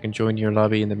then I can join your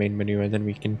lobby in the main menu and then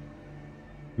we can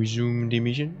resume the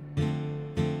mission.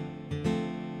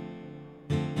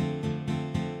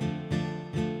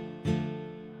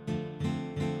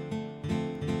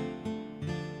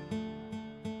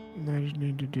 I just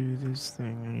need to do this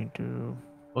thing. I need to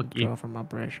withdraw from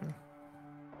operation.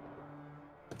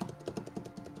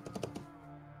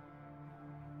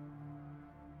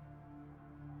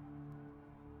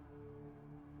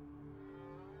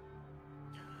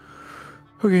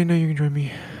 Okay, now you can join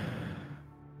me.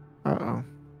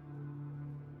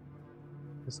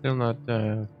 It's still not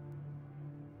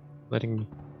letting me.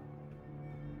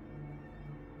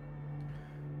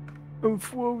 I'm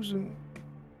frozen.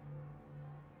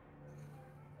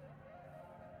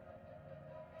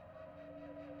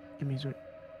 Give me a sec.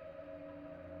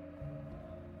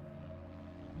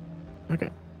 Okay.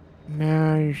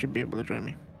 Now you should be able to join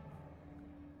me.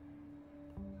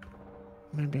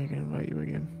 Maybe I can invite you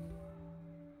again.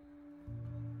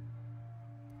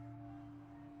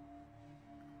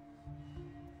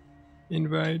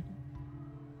 Invite.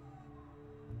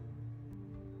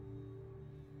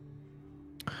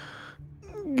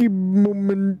 Give me a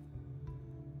moment.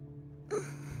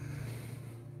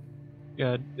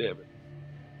 God damn it.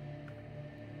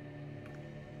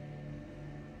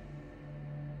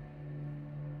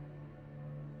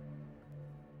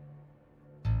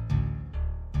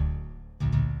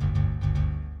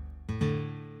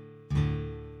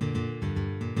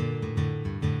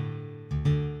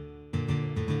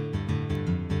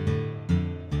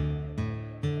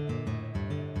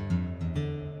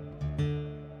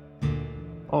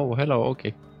 Oh, hello.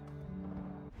 Okay.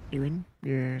 You in?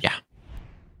 Yes. Yeah.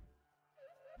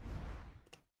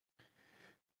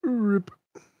 Rip.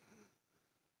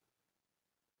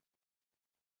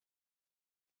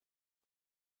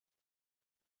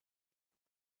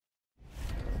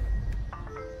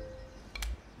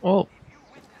 Oh.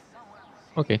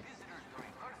 Okay.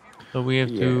 So we have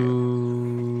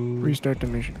to Restart the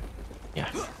mission.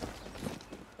 Yeah.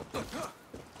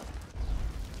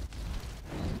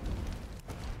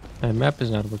 The map is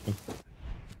not working.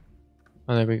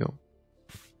 Oh, there we go.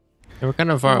 And we're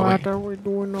kind of far away. What are we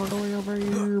doing all the way over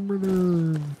here,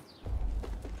 brother?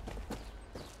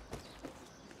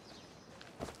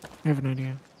 I have an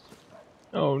idea.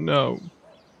 Oh no.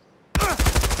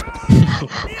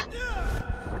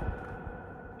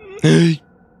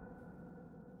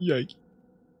 Yikes.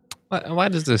 Why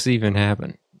does this even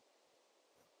happen?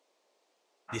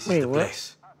 This Wait, is the what?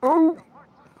 place. Oh!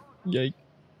 Yikes.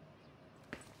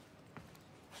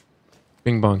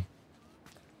 Bing bong.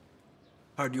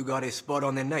 Heard you got a spot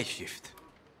on the night shift.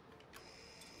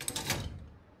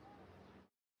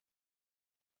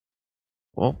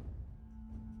 Oh.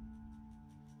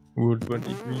 Wood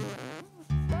 23.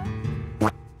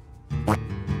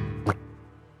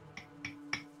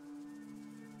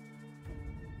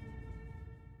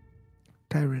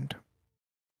 Tyrant.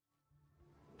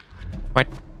 What?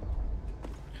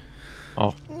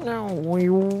 Oh. No, we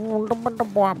want the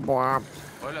bob.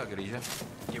 Hola, Grilla.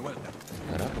 Qué vuelta.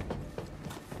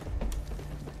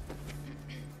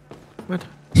 What?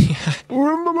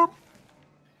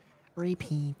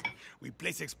 Repeat. We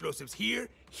place explosives here,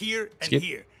 here, and Skip.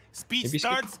 here. Speed Maybe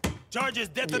skip. starts, charges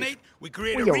detonate, we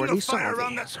create We a ring already of saw fire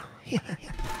around this. the...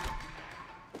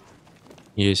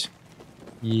 Yes.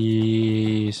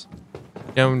 Yes.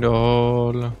 Down the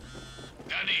hall. Danny,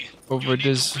 Over you need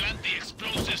this. to plant the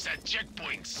explosives at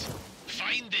checkpoints.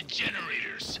 Find the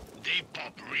generators. They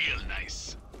pop real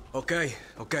nice. Okay,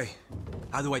 okay.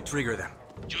 How do I trigger them?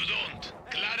 You don't.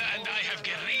 Clara and I have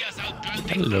guerrillas out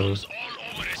planting Hello. bombs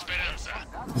all over Esperanza.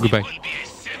 Goodbye. It will be a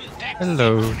Semtex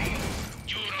Hello. ceremony.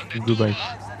 You're on the Goodbye.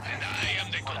 tools, and I am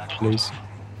the conductor. Please.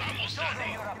 Vamos,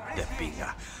 Danny. The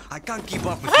pinga. I can't keep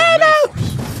up with your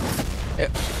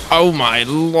metaphors. Oh my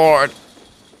lord.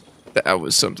 That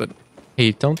was something.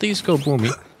 Hey, don't these go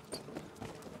boomy?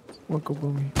 What go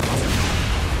boomy?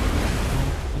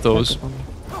 Those. What go boomy?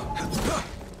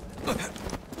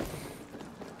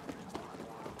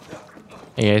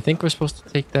 Hey, I think we're supposed to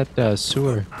take that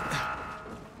sewer.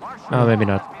 Oh, maybe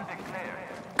not.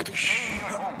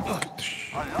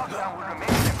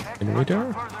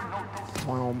 Generator?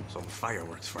 Well, Some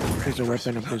fireworks for there's a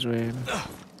weapon up this way.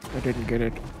 I didn't get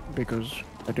it because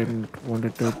I didn't want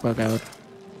it to bug out.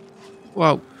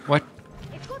 Wow, what?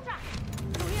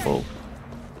 Oh.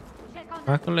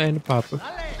 Michael and Papa.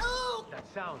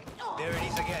 There it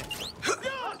is again.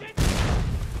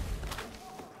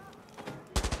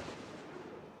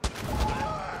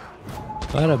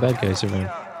 A lot of bad guys around.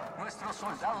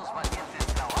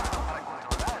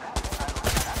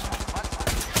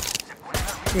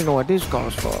 You know what this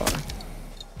calls for?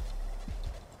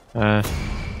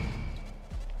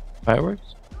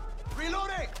 Fireworks?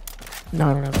 Reloading!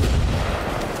 No.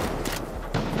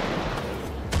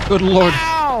 Good lord.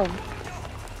 Ow!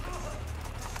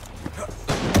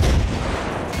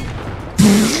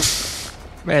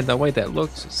 Man, the way that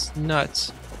looks is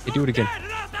nuts. Hey, do it again.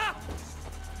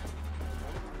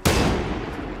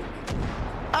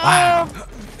 Wow.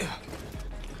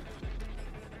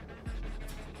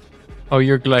 Oh,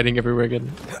 you're gliding everywhere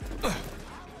again.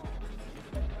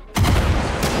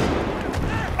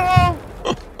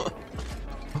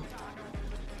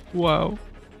 Wow.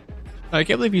 I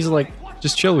can't believe he's like,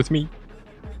 just chill with me.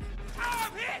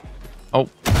 Oh.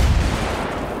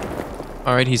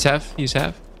 Alright, he's half. He's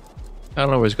half. I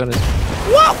don't know where his gun is.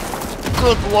 Whoa!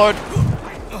 Good lord.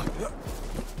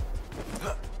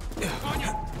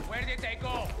 Where did they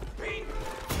go?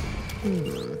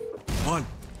 Juan,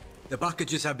 the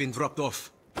packages have been dropped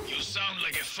off. You sound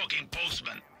like a fucking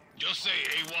postman. Just say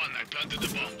A1, I planted the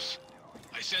bombs.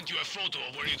 I sent you a photo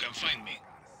of where you can find me.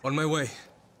 On my way.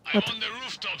 I'm on the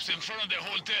rooftops in front of the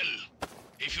hotel.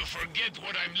 If you forget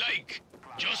what I'm like,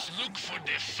 just look for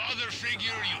the father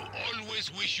figure you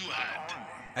always wish you had.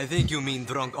 I think you mean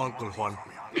drunk Uncle Juan.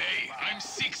 Hey, I'm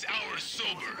 6 hours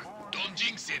sober. Don't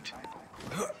jinx it.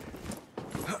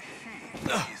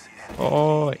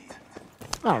 Oh.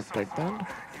 I'll take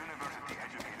that.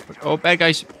 Oh, bad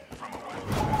guys.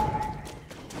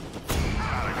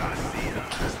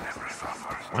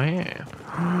 Wow.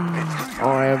 Oh,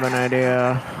 I have an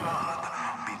idea.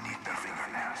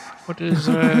 What is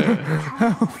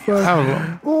how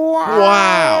long?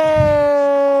 Wow.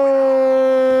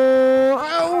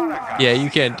 Yeah, you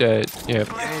can't yeah.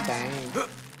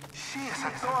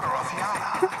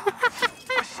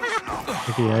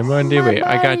 Okay, I'm on the way.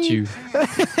 I got you.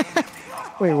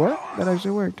 Wait, what? That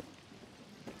actually worked.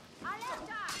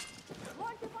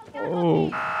 Oh.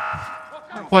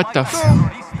 What the f-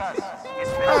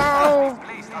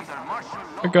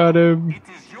 I got him.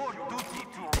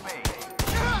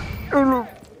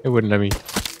 It wouldn't let me.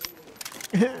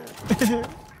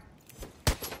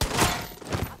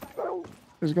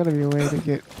 There's gotta be a way to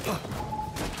get.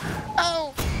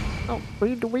 Oh! Oh, where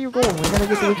you going? We gotta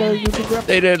get the grab.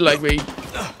 They didn't like me.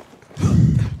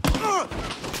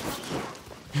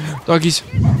 Doggies.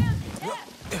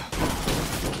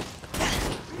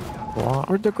 Wow.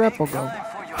 Where'd the grapple go?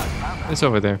 It's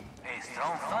over there.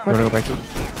 You wanna go back to it?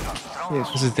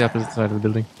 Yes. This is the opposite side of the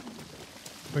building.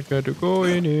 We got to go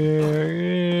in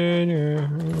here.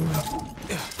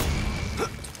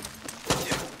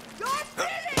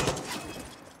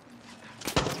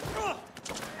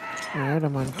 Alright,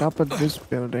 I'm on top of this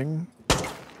building.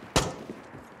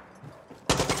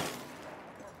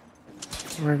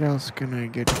 Where else can I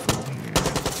get from here?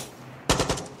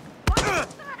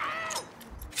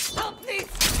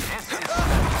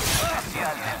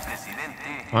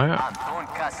 Wow.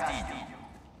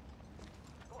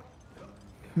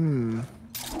 Hmm.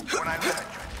 When I look at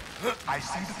you, I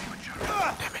see the future.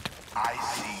 Damn it. I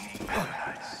see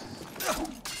paradise.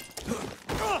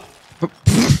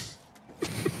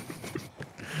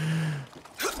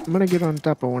 I'm gonna get on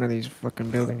top of one of these fucking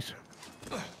buildings.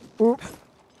 Ooh.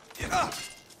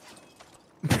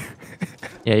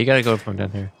 Yeah, you gotta go from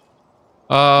down here.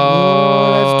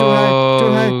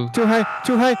 Oh, that's too high,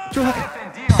 too high, too high, too high, too high.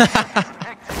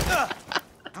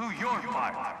 Do your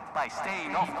part by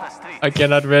staying off the street. I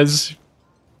cannot res.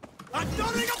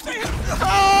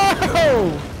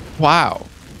 Oh! Wow.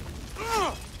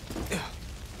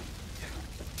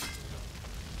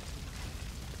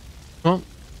 Well,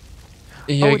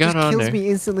 yeah, I it got just on kills there. me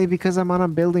instantly because I'm on a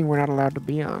building we're not allowed to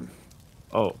be on.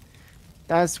 Oh,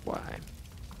 That's why.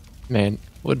 man,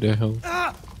 what the hell?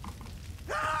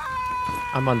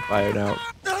 I'm on fire now.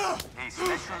 A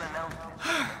special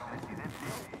announcement.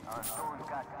 Anton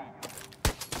Castillo.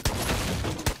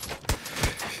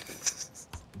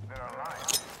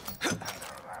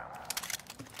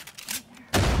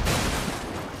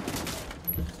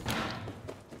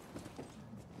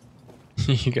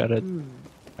 You gotta,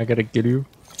 I gotta get you.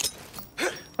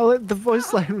 Oh, the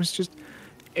voice line was just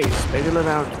a special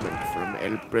announcement from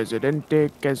El Presidente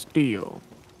Castillo.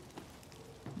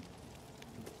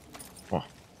 Oh,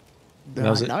 The that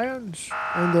was it. Alliance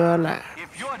and the Alliance.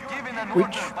 If you are given an Which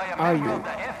order by a are member you? of the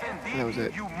FND, That was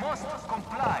it. you must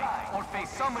comply or face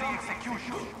summary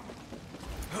execution.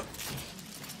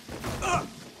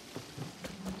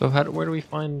 So where do we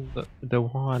find the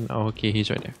one? Oh, okay, he's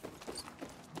right there.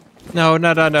 No,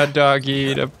 not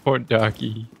doggy, the poor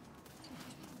doggy.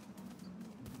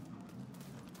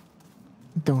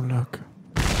 Don't look.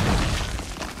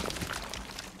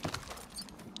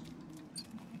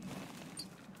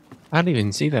 I didn't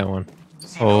even see that one.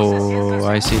 Oh,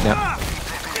 I see that.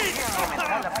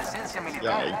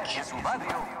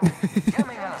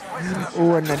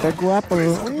 Oh, another grapple.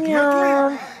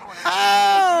 Meow.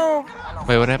 Oh!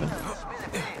 Wait, what happened?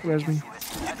 Where's me?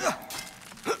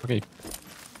 Okay.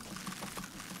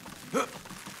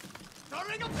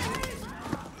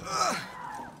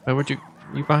 Wait, where'd you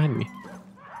behind me?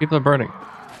 People are burning.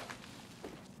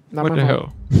 Not What my the fault.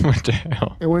 hell? What the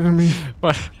hell? It wasn't me.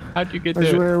 What? How'd you get I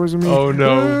there? swear it wasn't me. Oh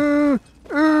no.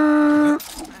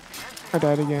 I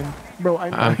died again. Bro,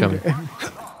 I'm coming.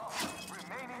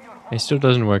 It still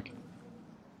doesn't work.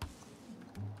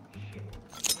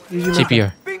 Use your med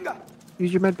CPR. Bingo!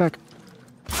 Use your med pack.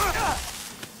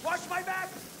 Watch my back!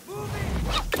 Move it!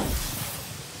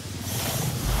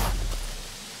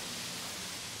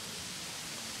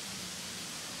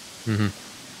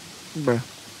 Bruh.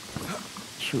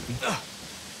 Shoot me.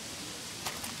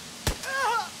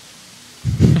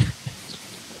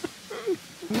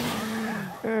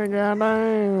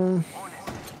 Goddamn.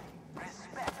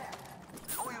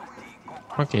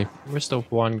 Okay, where's the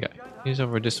one guy? He's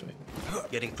over this way.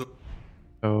 Getting close.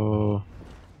 Oh,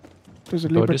 There's a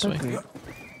go this way. Libertate.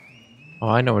 Oh,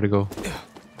 I know where to go.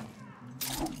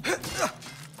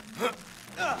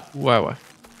 Wow.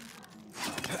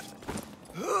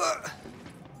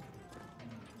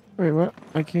 Wait, what?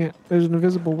 I can't. There's an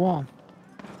invisible wall.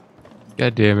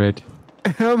 God damn it.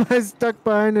 How am I stuck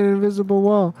behind an invisible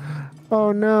wall?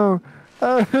 Oh no.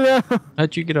 Oh no.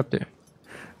 How'd you get up there?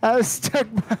 I was stuck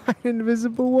behind an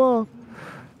invisible wall.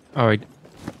 Alright.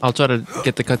 I'll try to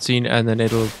get the cutscene and then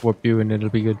it'll warp you and it'll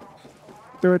be good.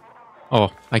 Do it.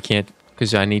 Oh, I can't.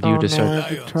 Because I need you to no, I start.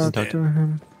 have to talk to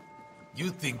him. You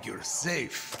think you're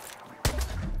safe?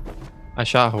 I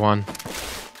shot Juan.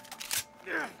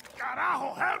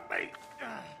 Carajo, help me!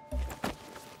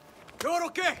 You're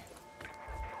okay?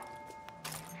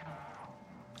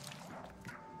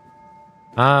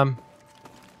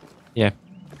 Yeah.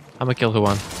 I'm gonna kill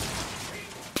Juan.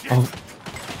 Oh.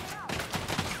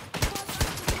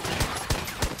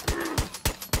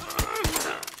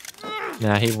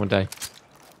 Nah, he won't die.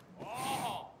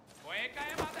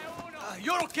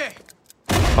 You're okay?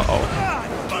 Uh-oh.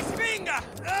 Bingo!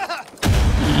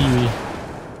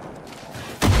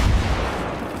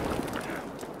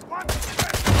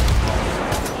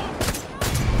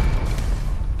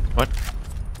 What?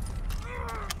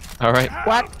 Alright.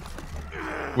 What?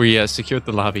 We secured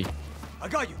the lobby. I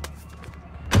got you.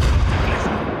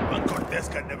 Cortez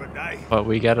can never die. But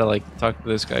we gotta like talk to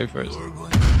this guy first.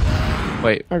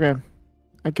 Wait. Okay.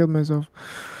 I killed myself.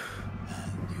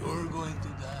 You're going to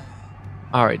die.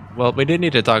 Alright. Well, we didn't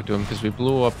need to talk to him because we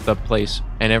blew up the place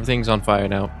and everything's on fire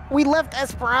now. We left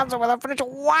Esperanza without finishing.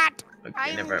 What?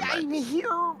 Okay, never mind. I'm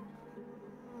here.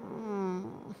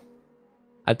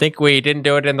 I think we didn't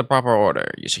do it in the proper order,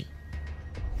 you see.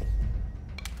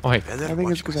 Oh, hey. I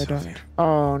think it's because I died.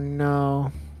 Oh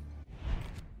no.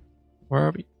 Where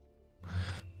are we?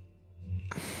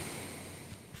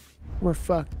 We're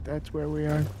fucked. That's where we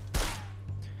are.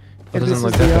 It If this doesn't is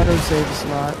look the that autosave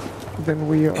slot, then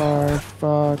we are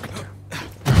fucked.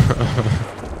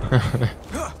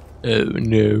 Oh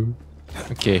no.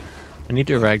 Okay. I need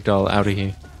to ragdoll out of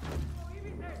here.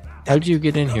 How did you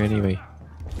get in here anyway?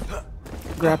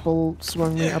 Grapple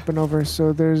swung me up and over,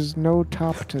 so there's no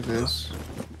top to this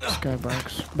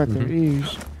skybox, but there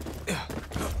is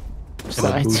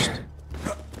sides. boost.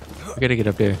 We gotta get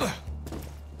up there.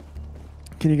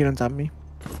 Can you get on top of me?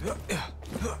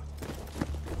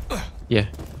 Yeah.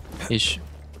 Ish.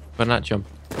 But not jump.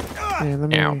 Yeah, let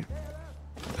me. Ow.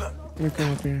 You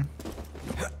come up here.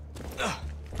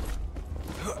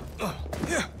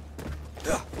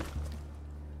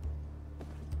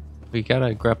 We got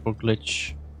a grapple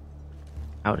glitch.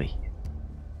 Howdy.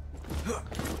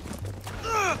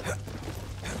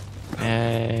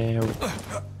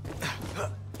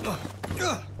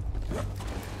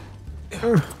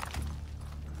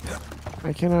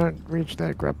 I cannot reach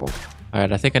that grapple.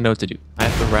 Alright, I think I know what to do. I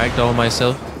have to ragdoll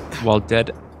myself while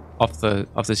dead off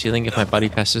the ceiling if my body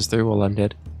passes through while I'm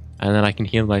dead. And then I can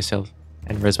heal myself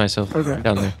and res myself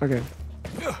down there. Okay.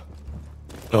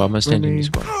 So I'm a standing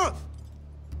squad.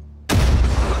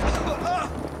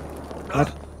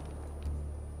 What?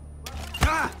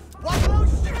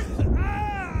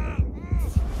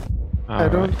 I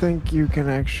don't think you can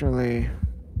actually.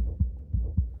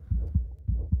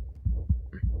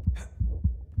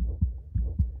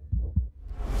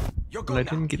 But I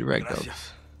didn't get ragdolled.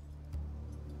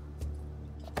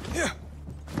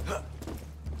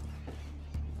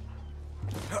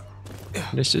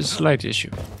 This is a slight issue.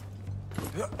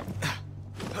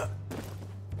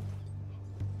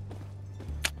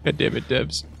 God damn it,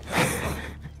 Debs.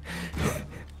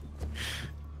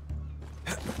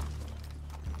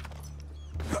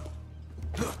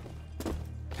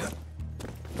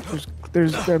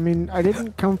 I mean, I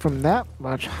didn't come from that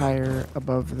much higher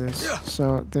above this,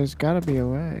 so there's gotta be a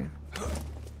way.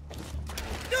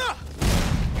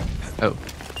 Oh.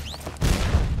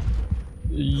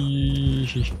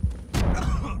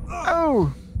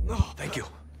 Oh! Oh, thank you.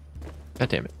 God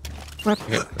damn it. What?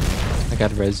 I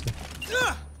got res.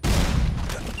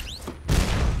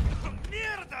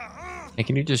 Hey,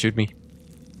 can you just shoot me?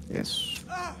 Yes.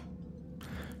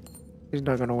 It's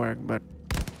not gonna work, but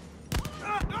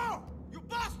No! You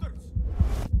bastards!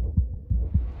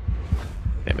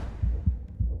 Damn it.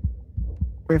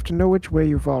 we have to know which way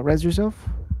you fall. Res yourself?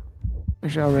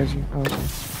 Actually, I'll res you. Oh, okay.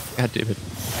 God damn it.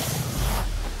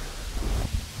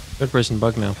 Third person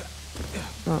bug now.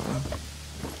 Uh-uh.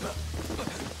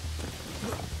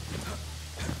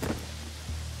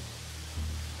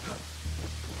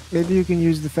 Maybe you can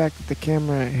use the fact that the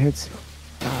camera hits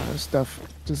stuff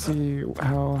to see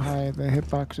how high the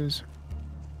hitbox is.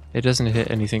 It doesn't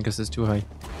hit anything because it's too high.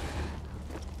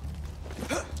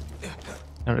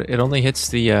 It only hits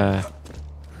the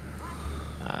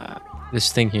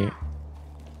this thing here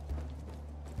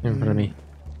in front of me.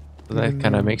 So that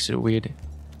kind of makes it weird.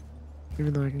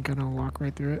 Even though I can kind of walk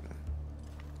right through it.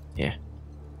 Yeah.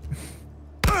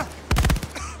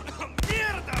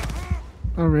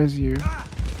 I'll res you.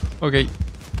 Okay.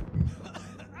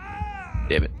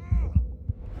 Damn it.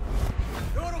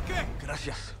 You're okay.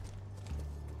 Gracias.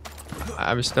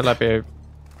 I'm still up here.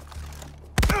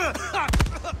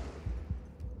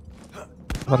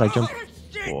 What I jump?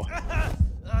 Oh.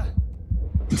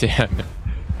 Damn it.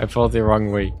 I fell the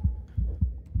wrong way.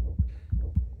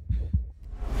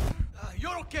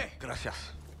 You're okay. Gracias.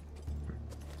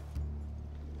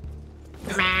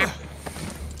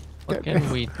 What can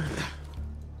we do?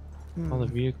 Call the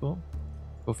vehicle.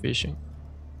 Go fishing.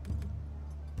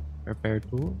 Repair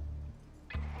tool.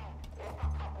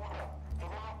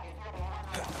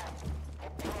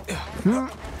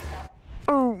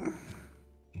 Oh.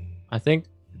 I think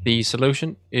the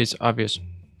solution is obvious.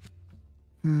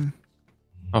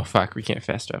 Oh fuck, we can't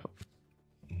fast travel.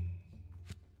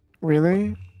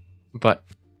 Really? But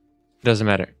doesn't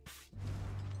matter.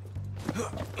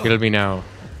 Kill me now.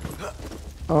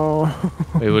 Oh.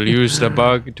 We will use the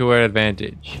bug to our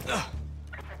advantage.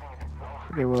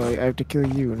 Okay, well, I have to kill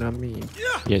you, not me.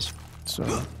 Yes. So.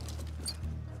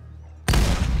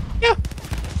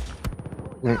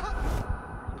 Yeah.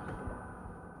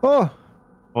 Oh,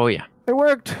 Oh yeah. it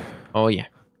worked. Oh yeah.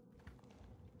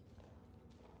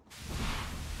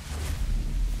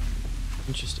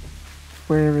 Interesting.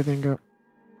 Where'd everything go?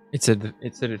 It said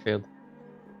it failed.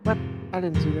 What? I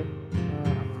didn't see that.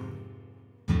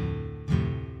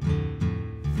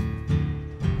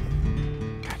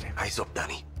 Goddamn. Eyes up,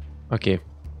 Danny. Okay.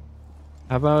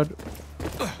 How about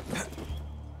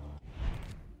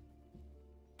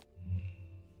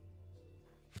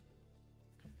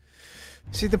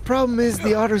See, the problem is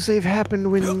the autosave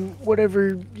happened when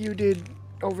whatever you did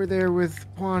over there with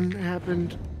Juan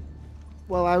happened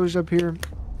while I was up here.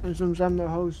 And since I'm the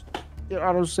host, it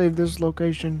autosaved this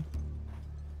location.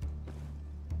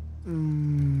 do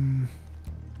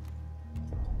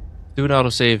an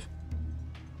autosave?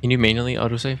 Can you manually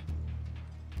autosave?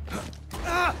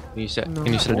 Can you set? No.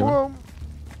 Can you set a new one? Whoa.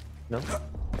 No.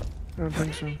 I don't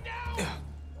think so.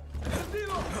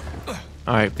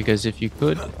 All right, because if you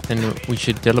could, then we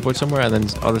should teleport somewhere and then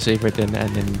autosave right then,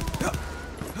 and then.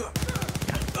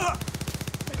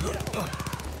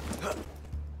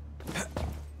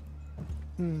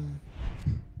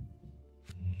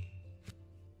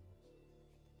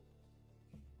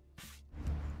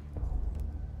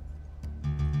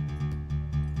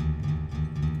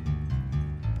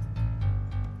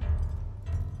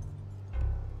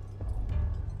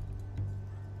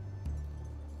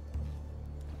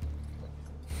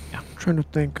 Trying to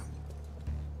think.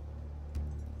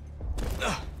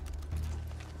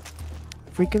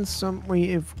 If we can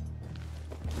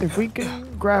if we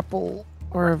can grapple,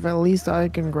 or if at least I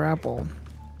can grapple.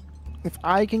 If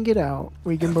I can get out,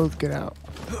 we can both get out.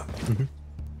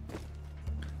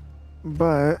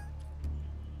 But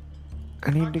I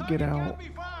need to get out.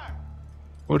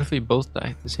 What if we both die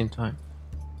at the same time?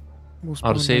 We'll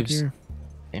spawn back Autosaves. here.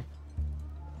 Okay.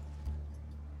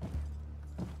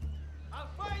 I'll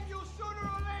find you sooner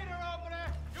or later, hombre.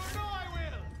 You know I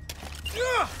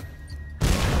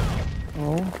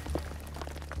will. Oh,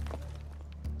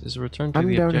 Does it return to I'm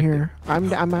the down objective? here.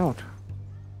 I'm out.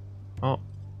 Oh,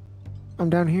 I'm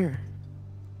down here.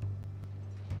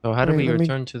 so how do Wait, we let me-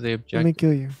 return to the Let me objective?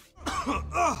 kill you.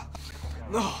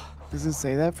 Does it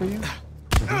say that for you?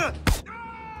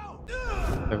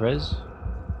 The res?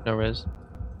 No res.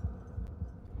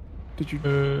 Did you?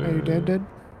 Are you dead?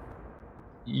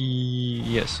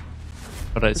 Yes.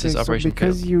 But it says Okay, so operation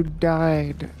because failed. you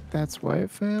died, that's why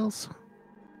it fails.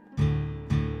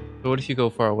 So what if you go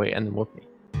far away and then whoop me?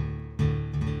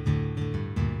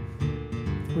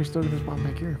 We're still gonna spawn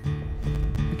back here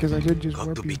because I did just Got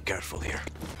warp to you. be careful here.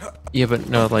 Yeah, but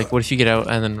no, like, what if you get out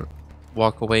and then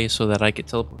walk away so that I get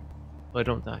teleported? So I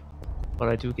don't die. But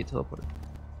I do get teleported.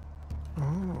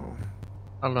 Oh,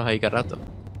 I don't know how you got out though.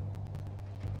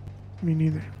 Me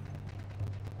neither.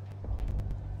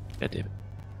 God damn it.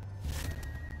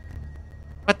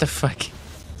 What the fuck?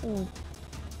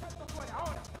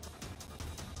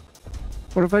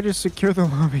 What if I just secure the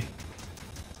lobby?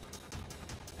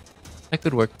 That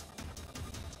could work.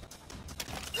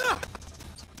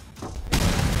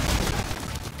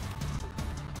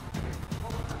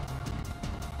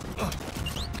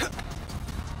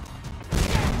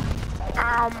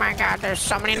 Oh my god, there's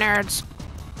so many nerds.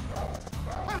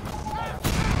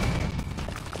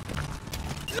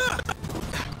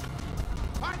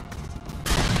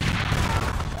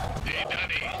 Hey,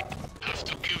 Danny. Have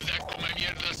to give that come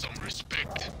mierda some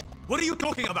respect. What are you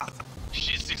talking about?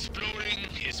 She's exploring,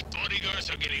 his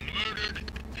bodyguards are getting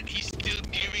murdered, and he's still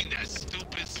giving that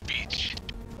stupid speech.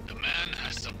 The man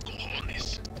has some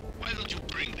cojones. Why don't you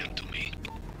bring them to me?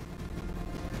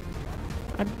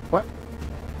 What?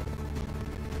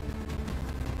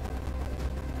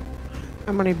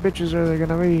 How many bitches are there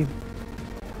gonna be?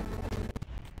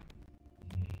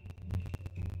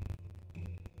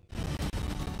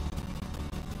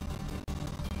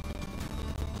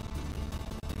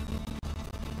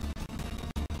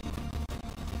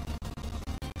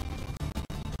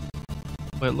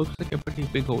 Well, it looks like a pretty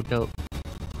big hotel.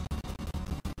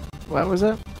 What was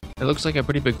that? It looks like a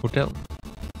pretty big hotel.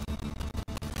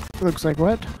 Looks like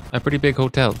what? A pretty big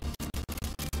hotel.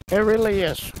 It really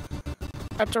is.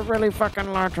 That's a really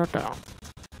fucking large hotel.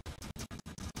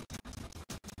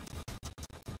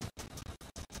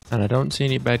 And I don't see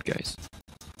any bad guys.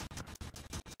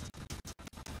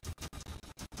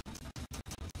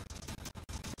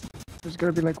 There's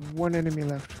gonna be like one enemy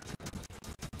left.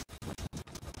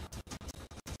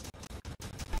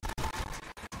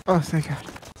 Oh, thank God.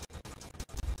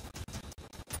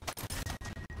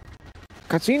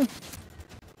 Cutscene?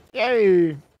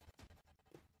 Yay!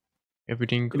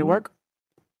 Everything Did good? it work?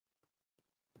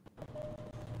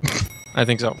 I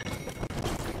think so.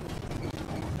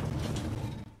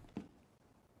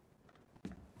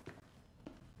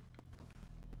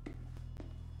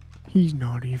 He's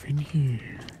not even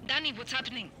here. Danny, what's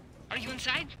happening? Are you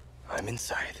inside? I'm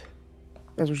inside.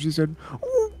 That's what she said.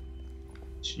 Ooh.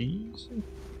 Jeez.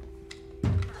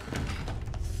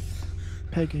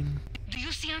 Pegging. Do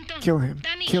you see Anton? Kill him.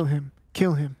 Danny! Kill him.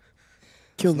 Kill him.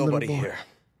 Kill There's the nobody little boy. here.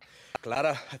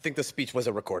 Clara, I think the speech was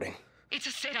a recording. It's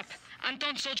a setup.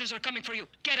 Anton's soldiers are coming for you.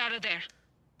 Get out of there.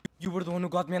 You were the one who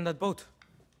got me on that boat.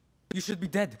 You should be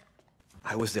dead.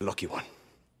 I was the lucky one.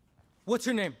 What's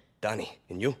your name? Danny,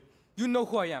 and you? You know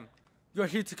who I am. You are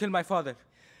here to kill my father.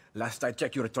 Last I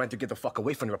checked, you were trying to get the fuck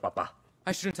away from your papa.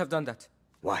 I shouldn't have done that.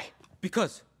 Why?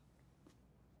 Because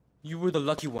you were the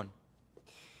lucky one.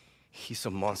 He's a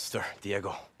monster,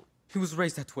 Diego. He was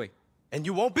raised that way. And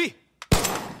you won't be!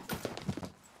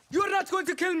 You are not going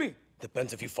to kill me!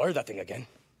 Depends if you fire that thing again.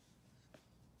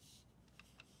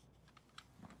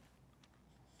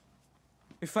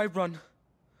 If I run,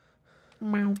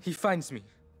 he finds me.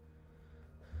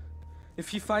 If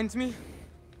he finds me,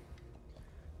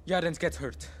 Yarens gets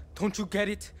hurt. Don't you get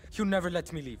it? He'll never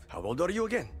let me leave. How old are you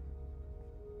again?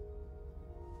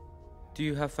 Do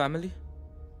you have family?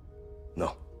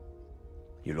 No.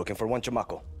 You looking for one,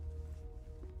 chamaco?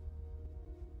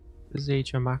 This is a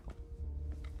chamaco.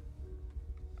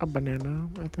 A banana,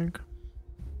 I think.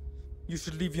 You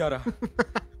should leave Yara.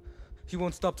 He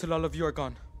won't stop till all of you are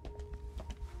gone.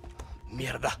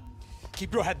 Mierda.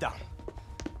 Keep your head down.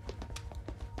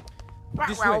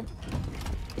 This way.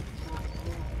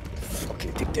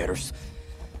 Fucking dictators.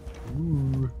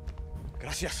 Ooh.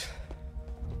 Gracias.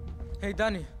 Hey,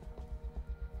 Danny.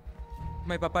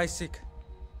 My papa is sick.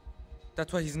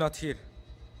 That's why he's not here.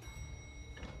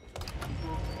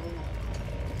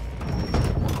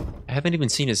 I haven't even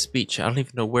seen his speech. I don't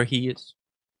even know where he is.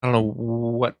 I don't know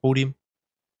what podium.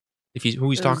 If he's who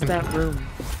he's talking to. That room.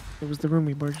 It was the room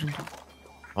we barged into.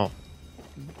 Oh.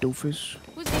 Doofus.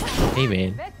 Hey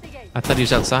man. I thought he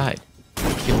was outside.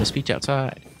 Giving a speech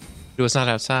outside. It was not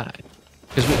outside.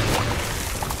 Cause we...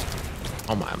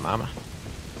 Oh my mama.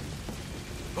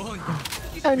 Go on.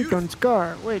 Anton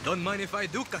Scar. Wait. Don't mind if I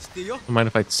do, Castillo. Don't mind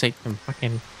if I take them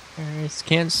fucking...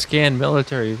 can't scan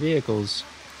military vehicles.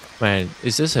 Man,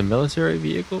 is this a military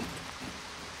vehicle?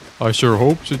 I sure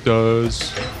hope it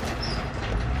does.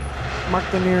 Mark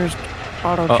the nearest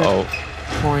auto check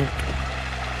point.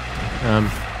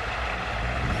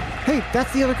 Hey,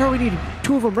 that's the other car we need.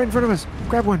 Two of them right in front of us.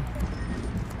 Grab one.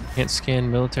 Can't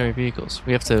scan military vehicles.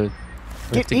 We have to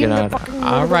Get out.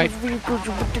 All right.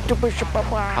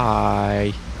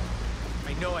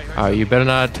 I You better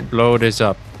not blow this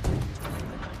up.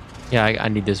 Yeah, I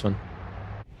need this one.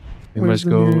 We Where's must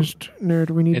the go. nearest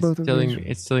nerd? We need both of these.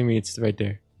 It's telling me it's right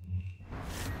there.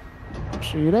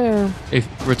 See you there. If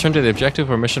return to the objective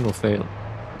or mission will fail.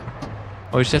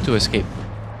 Oh, you just have to escape.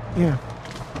 Yeah.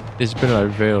 It's been a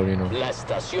veil, you know. La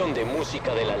estación de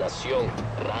música de la nación,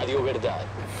 Radio Verdad.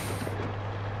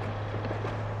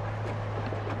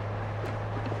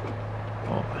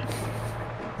 Oh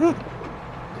my.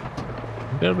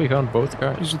 There we found both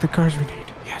cars. These are the cars we need.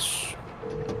 Yes.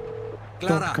 Don't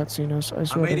Clara, cutscene us. I I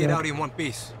swear made to it God. out in one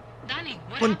piece. Danny,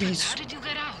 what One happened? Piece. How did you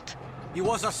get out? It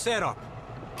was a setup,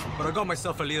 but I got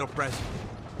myself a little present.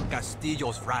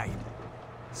 Castillo's ride.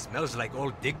 Smells like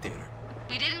old dictator.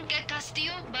 We didn't get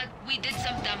Castillo, but we did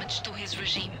some damage to his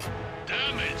regime.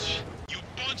 Damage? You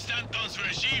punched Anton's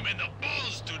regime in the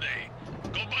balls today.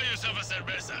 Go buy yourself a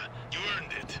cerveza. You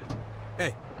earned it.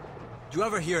 Hey, do you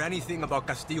ever hear anything about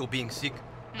Castillo being sick?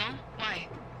 No? Why?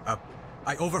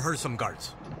 I overheard some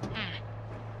guards.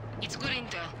 It's good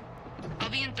intel. I'll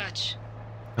be in touch.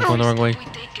 I'm going the wrong way. We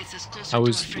take gets us closer I to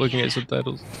was our looking at friend.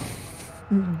 subtitles.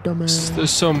 Dumbass.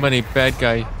 There's so many bad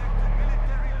guy.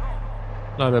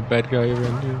 Not a bad guy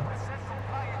around here.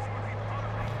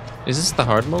 Is this the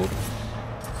hard mode?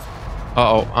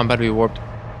 Uh oh, I'm about to be warped.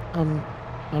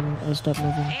 I stopped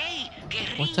moving. Hey,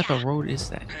 guerrilla. What type of road is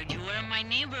that? Heard you were in my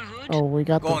neighborhood. Oh, we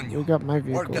got my Work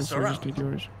vehicle, us so just around. did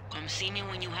yours. Come see me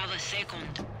when you have a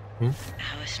second. Hmm? I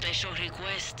have a special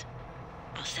request.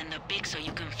 I'll send a pic so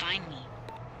you can find me.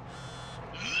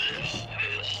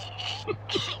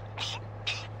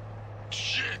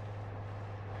 Shit.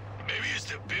 Maybe it's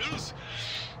the pills?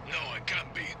 No, it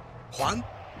can't be. Juan?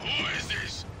 Who is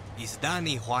this? It's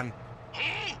Danny, Juan.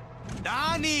 Who?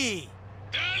 Danny!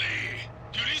 Danny!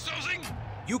 You need something?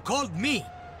 You called me.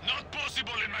 Not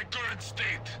possible in my current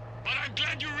state. But I'm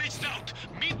glad you reached out.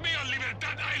 Meet me on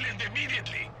Libertad Island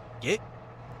immediately. ¿Qué?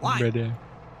 Juan! Brother.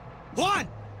 Juan!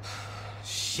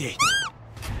 Shit.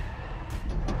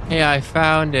 Hey, I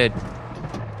found it.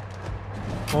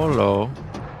 Hello.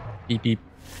 Beep beep.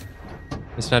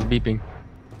 It's not beeping.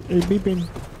 Hey, beeping.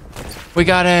 We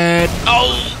got it!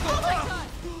 Oh!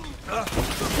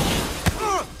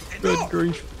 Good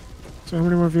grief. So how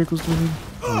many more vehicles do we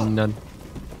need? None.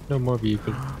 No more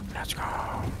vehicle. Let's go.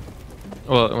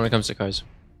 Well, when it comes to cars.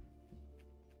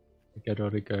 We got all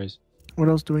the cars. What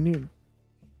else do we need?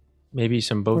 Maybe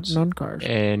some What boats. non-cars?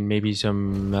 And maybe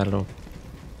some, I don't know.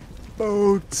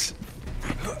 Boats.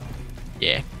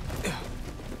 Yeah.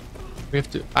 We have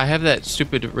to. I have that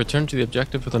stupid return to the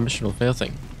objective with a mission will fail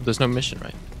thing. There's no mission,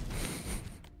 right?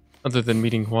 Other than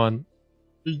meeting Juan.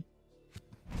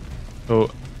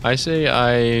 So I say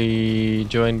I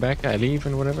join back, I leave,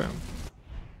 and whatever.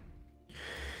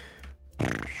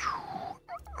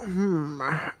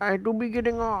 I do be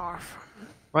getting off.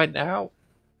 Right now?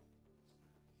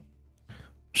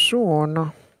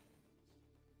 Soon.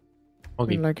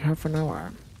 Okay. In like half an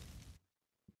hour.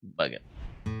 Bug it.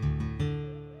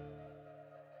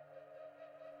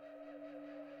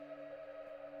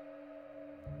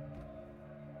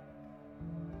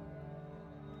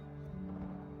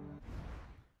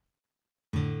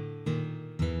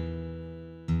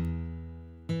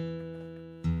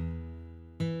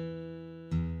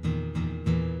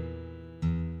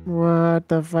 What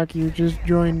the fuck? You just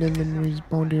joined and then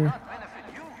respawned here.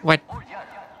 What?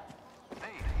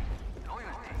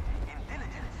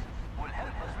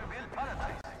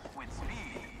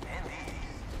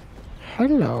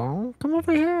 Hello. Come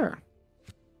over here.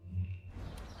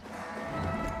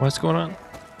 What's going on?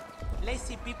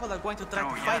 Lazy people are going to try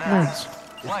to fight Nice. us.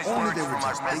 Only they would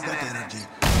just take that energy.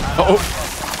 Oh.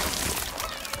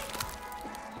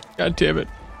 God damn it.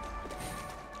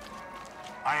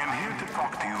 I am here to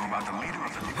talk to you about the leader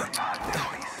of the Libertad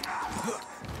terrorists.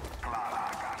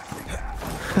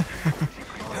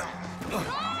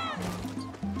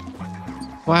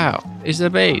 Wow. Is the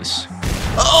base?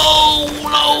 Oh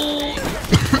no!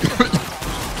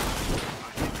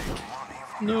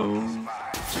 No.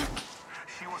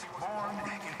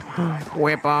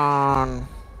 Weapon.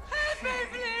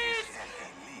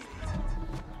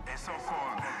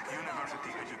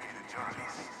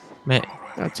 Man.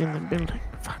 That's in the building.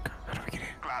 Fuck. How do we get in?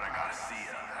 Clara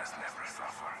Garcia has never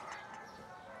suffered.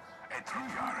 A true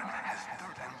Yaran has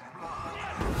dirt and blood in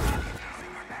her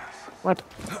fingernails. What?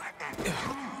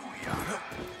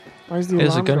 Why is the There's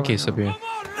a alarm gun going case off? up here.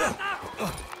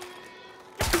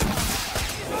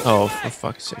 Oh, for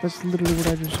fuck's sake. That's literally what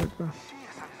I just said, bro.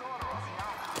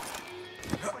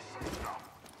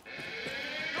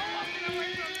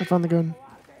 I found the gun.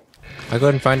 I go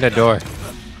ahead and find that door.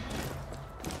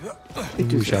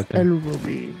 It Ooh, is shotgun. El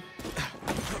Ruby.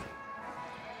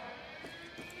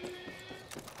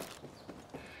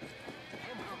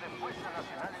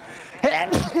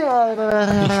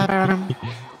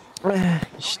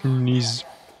 Sneeze.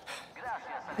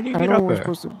 How do you I get don't know up what we're there?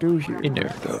 supposed to do here. In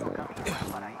there.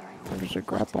 There's a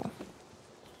grapple.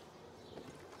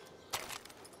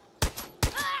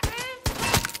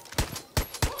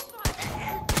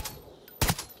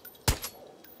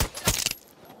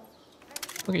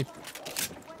 Okay.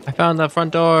 I found the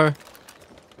front door.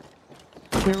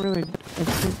 I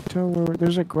can't tell where.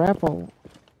 There's a grapple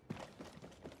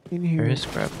in here. There is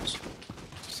grapples.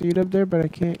 See it up there, but I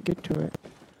can't get to it.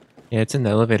 Yeah, it's in the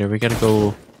elevator. We gotta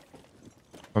go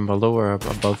from below or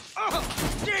above.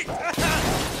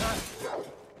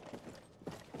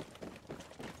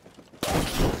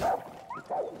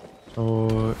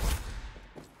 So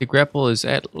the grapple is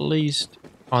at least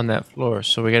on that floor,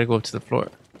 so we gotta go up to the floor.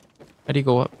 How do you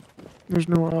go up? There's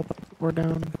no up or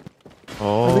down.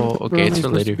 Oh, okay, it's for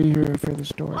later. Be here for the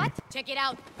story. What? Check it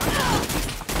out.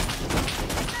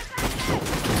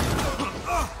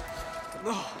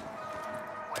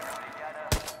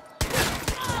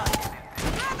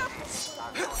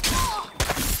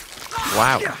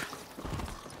 Wow.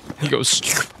 He goes.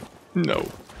 No.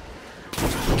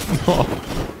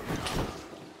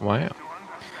 Wow.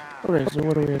 Okay, so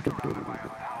what do we have to do?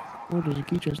 Oh, there's a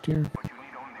key chest here.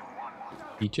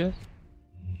 Key chest?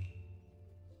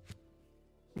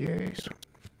 Yes.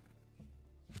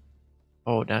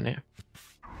 Oh, down there.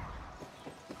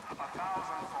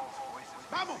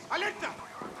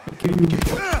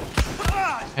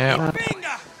 Ow.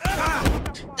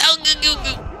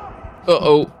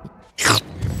 Uh-oh.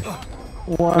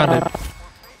 What?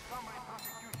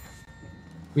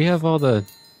 We have all the...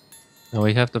 No,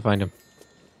 we have to find him.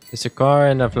 It's a car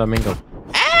and a flamingo.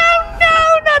 Oh,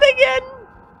 no, not again!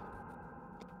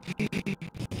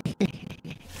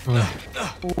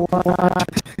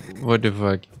 What the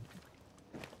fuck?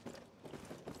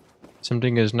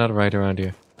 Something is not right around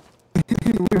here.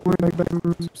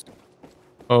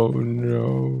 Oh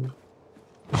no.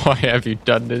 Why have you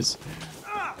done this?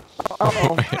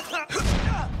 Uh-oh.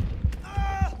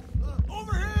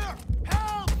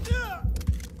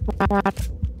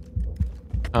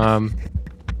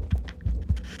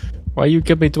 Why you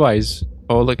killed me twice?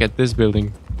 Oh, look at this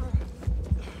building.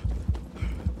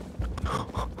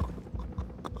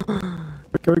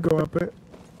 Can we go up it?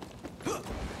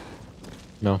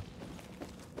 No.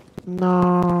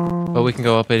 No. But we can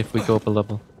go up it if we go up a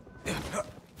level.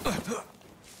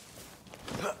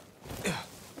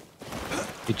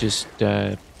 You just,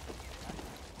 Wait,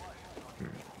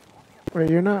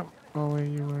 you're not... Oh, wait,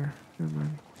 you were. Never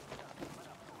mind.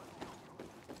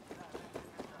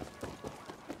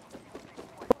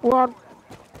 What?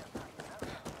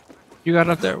 You got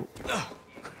up there.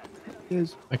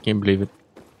 Yes. I can't believe it.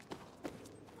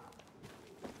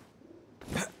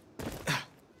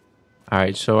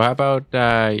 Alright, so how about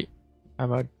where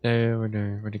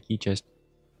the key chest?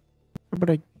 But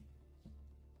I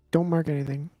don't mark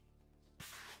anything.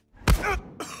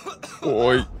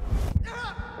 Oi.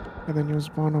 And then you'll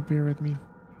spawn up here with me.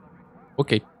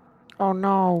 Okay. Oh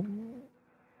no.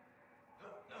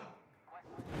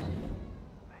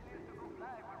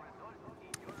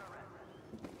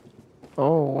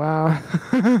 Oh wow.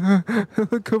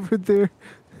 Look over there.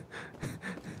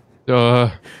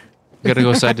 You gotta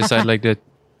go side to side like that.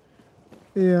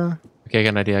 Yeah. Okay, I got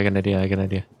an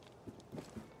idea.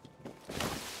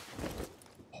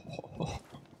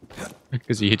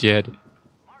 Because you hit your head.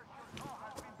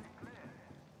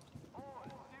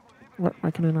 What?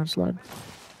 Why can I not slide?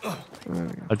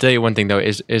 I'll tell you one thing though,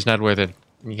 it's not worth it.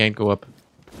 You can't go up.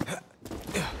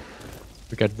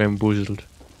 We got bamboozled.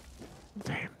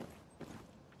 Damn.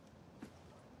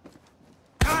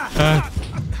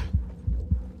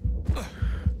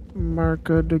 Mark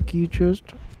the key chest.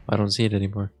 I don't see it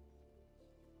anymore.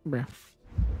 Yeah.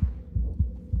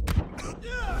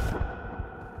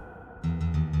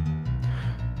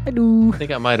 I do. I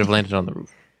think I might have landed on the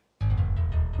roof.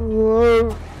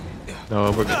 Whoa.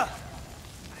 No, we're good.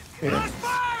 Yeah.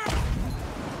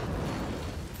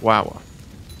 Wow.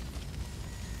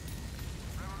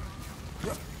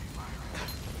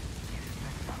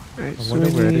 Right, I so wonder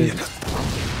where it is.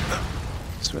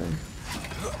 This way.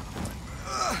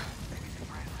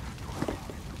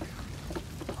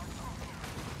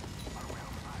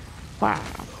 Wow.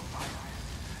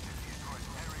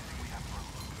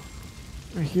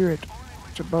 I hear it.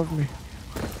 It's above me.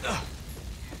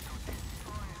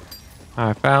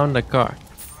 I found the car.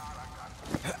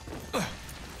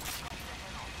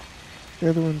 The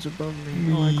other one's above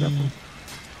me. Oh, I grabbed him.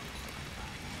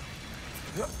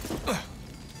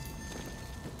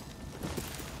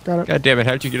 Got it. God damn it,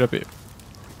 how did you get up here?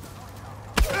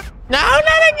 No, not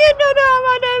again! No, I'm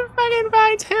on that fucking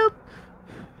vines. Help!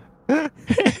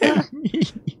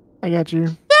 I got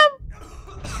you.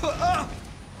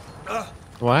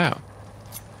 Wow.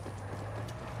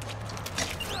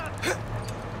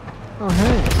 Oh,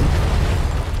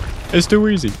 hey. It's too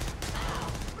easy.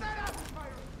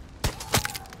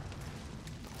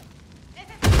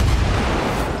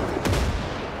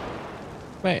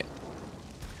 Wait.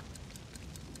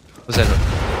 What's that?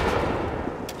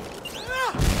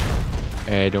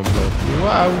 Hey, don't blow.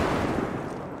 Wow.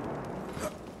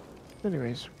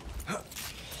 Anyways.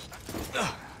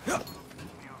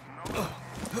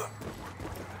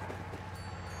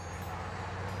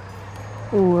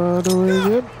 What do we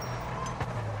get?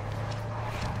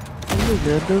 We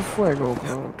get the fuego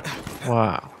cloud.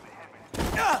 Wow.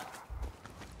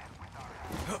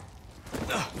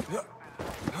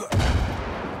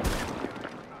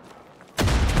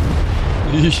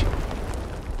 Yeesh.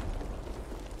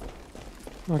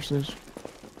 Watch this.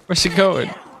 Where's it going?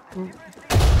 No,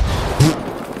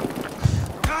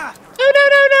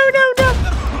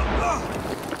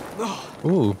 no.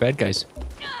 Ooh, bad guys.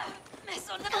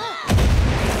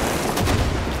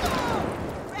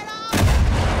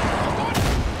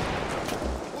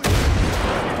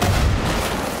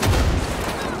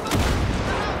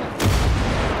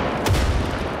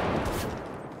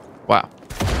 Wow.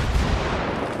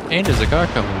 And there's a car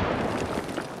coming.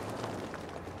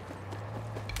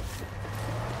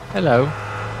 Hello.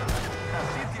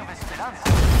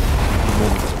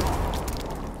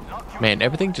 Man,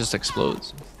 everything just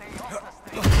explodes.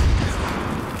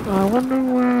 I wonder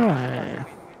why.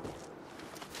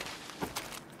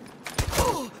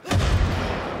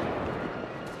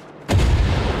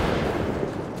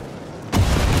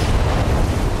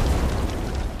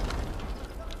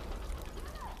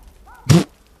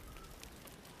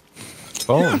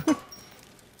 Phone.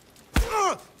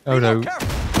 Oh no.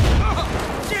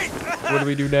 What do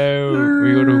we do now?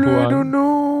 We go to I Juan. don't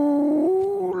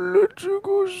know. Let's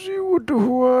go see what the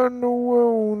Juan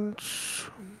wants.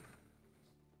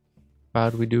 How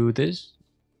do we do this?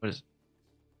 What is it?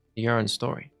 You're on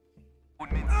story.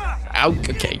 Ow,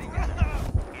 okay.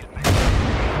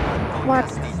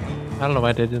 What? I don't know why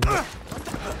I did it.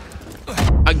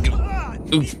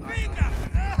 Oof.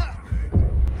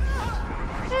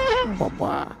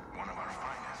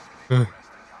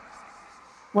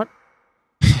 What?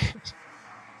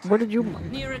 What did you?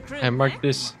 I marked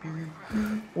this.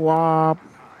 Wop.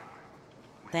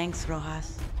 Thanks,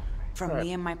 Rojas. From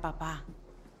me and my papa.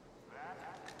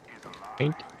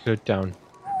 Paint good down.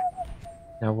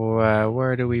 Now,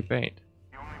 where do we paint?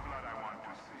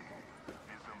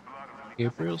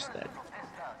 Gabriel's dead.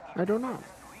 I don't know.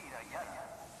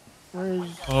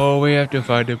 Where's? Oh, we have to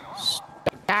find him.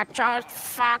 That's just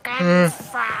fucking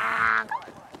fuck.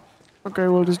 Okay,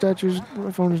 well the statue's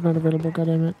my phone is not available. God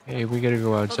damn it. Hey, we gotta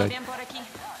go outside.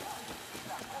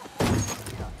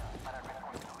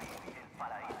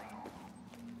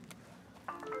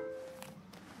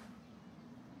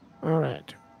 All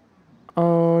right.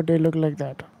 Oh, they look like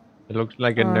that. It looks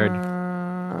like a nerd.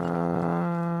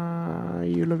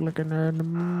 You look like a nerd.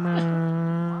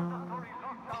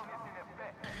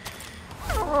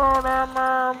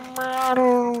 I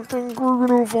don't think we're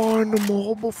gonna find them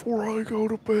all before I go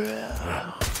to bed.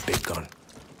 Big gun.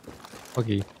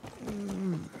 Okay.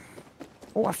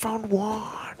 Oh, I found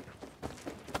one.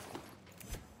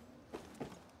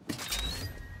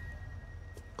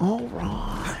 All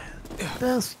right.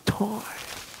 Best toy.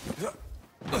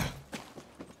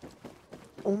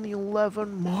 Only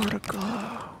 11 more to go.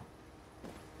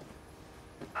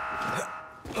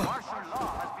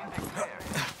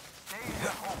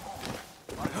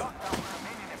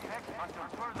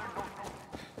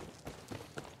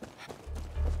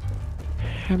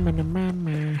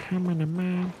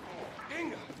 Hamana.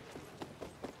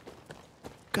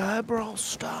 Gabriel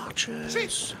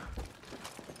starches.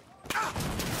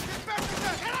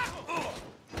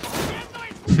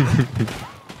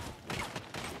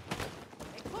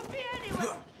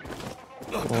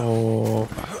 Oh,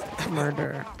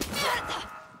 murder.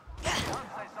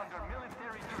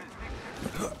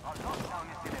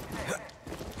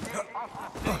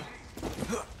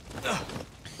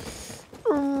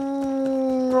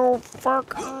 Oh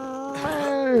fuck!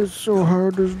 It's so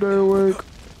hard to stay awake.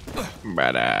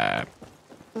 But I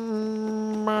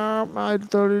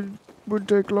thought it would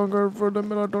take longer for the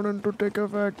melatonin to take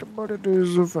effect, but it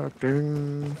is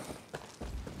affecting.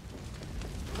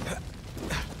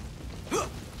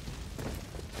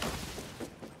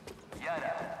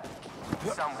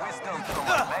 Some wisdom from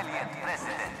a valiant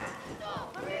president.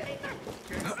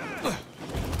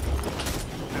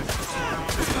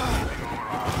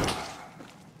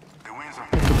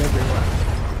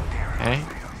 Hey?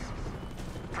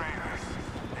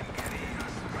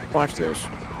 Watch this.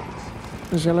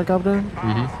 This helicopter?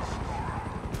 Mm-hmm.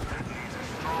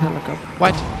 Helicopter.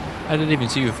 What? I didn't even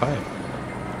see you fire.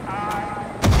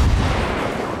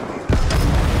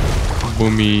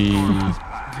 Boomy.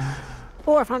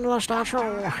 Oh, I found the last statue.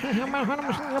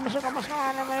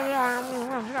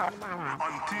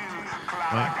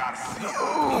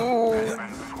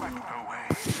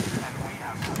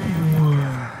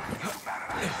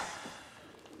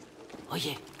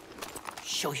 Oye,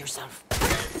 show yourself.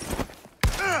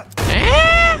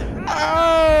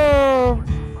 Oh!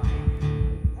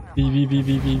 V.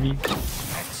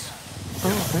 Oh,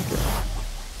 thank you.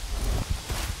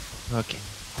 Okay.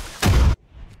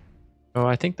 Oh,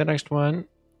 I think the next one.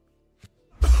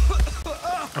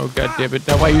 Oh god damn it!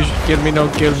 Now why you should kill me?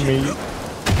 Don't kill me.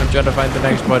 I'm trying to find the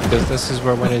next one because this is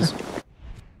where one is.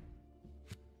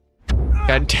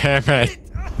 God damn it!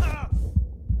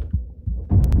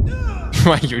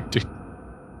 Why you do?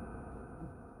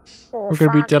 We're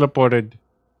gonna be teleported.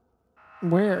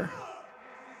 Where?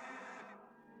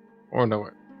 Or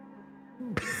nowhere.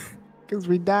 Because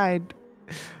we died.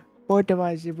 Both of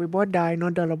us, if we both die, no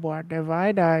teleport. If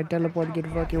I die, teleport get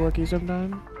fucky wucky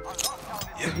sometime.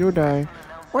 If you die,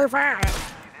 we're fine.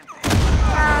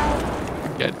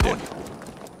 God damn.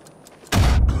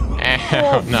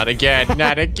 Ow, not again,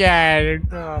 not again.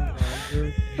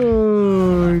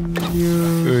 Oh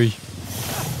no. Oy.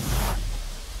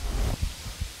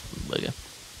 Later.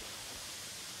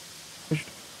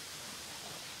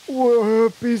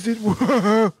 What is it?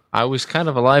 I was kind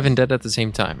of alive and dead at the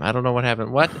same time. I don't know what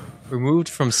happened. What? Removed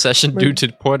from session due to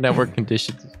poor network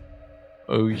conditions.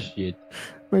 Oh shit.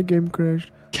 My game crashed.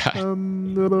 God.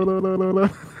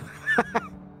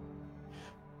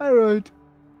 Alright.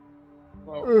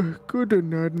 Good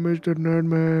night, Mr.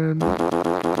 Nerdman.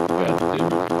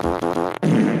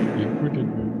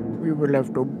 We will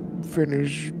have to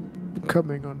finish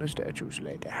coming on the statues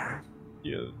later.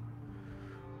 Yeah.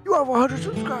 You have 100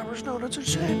 subscribers now. That's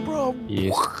insane, bro.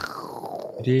 Yes.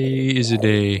 Today is a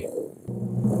day.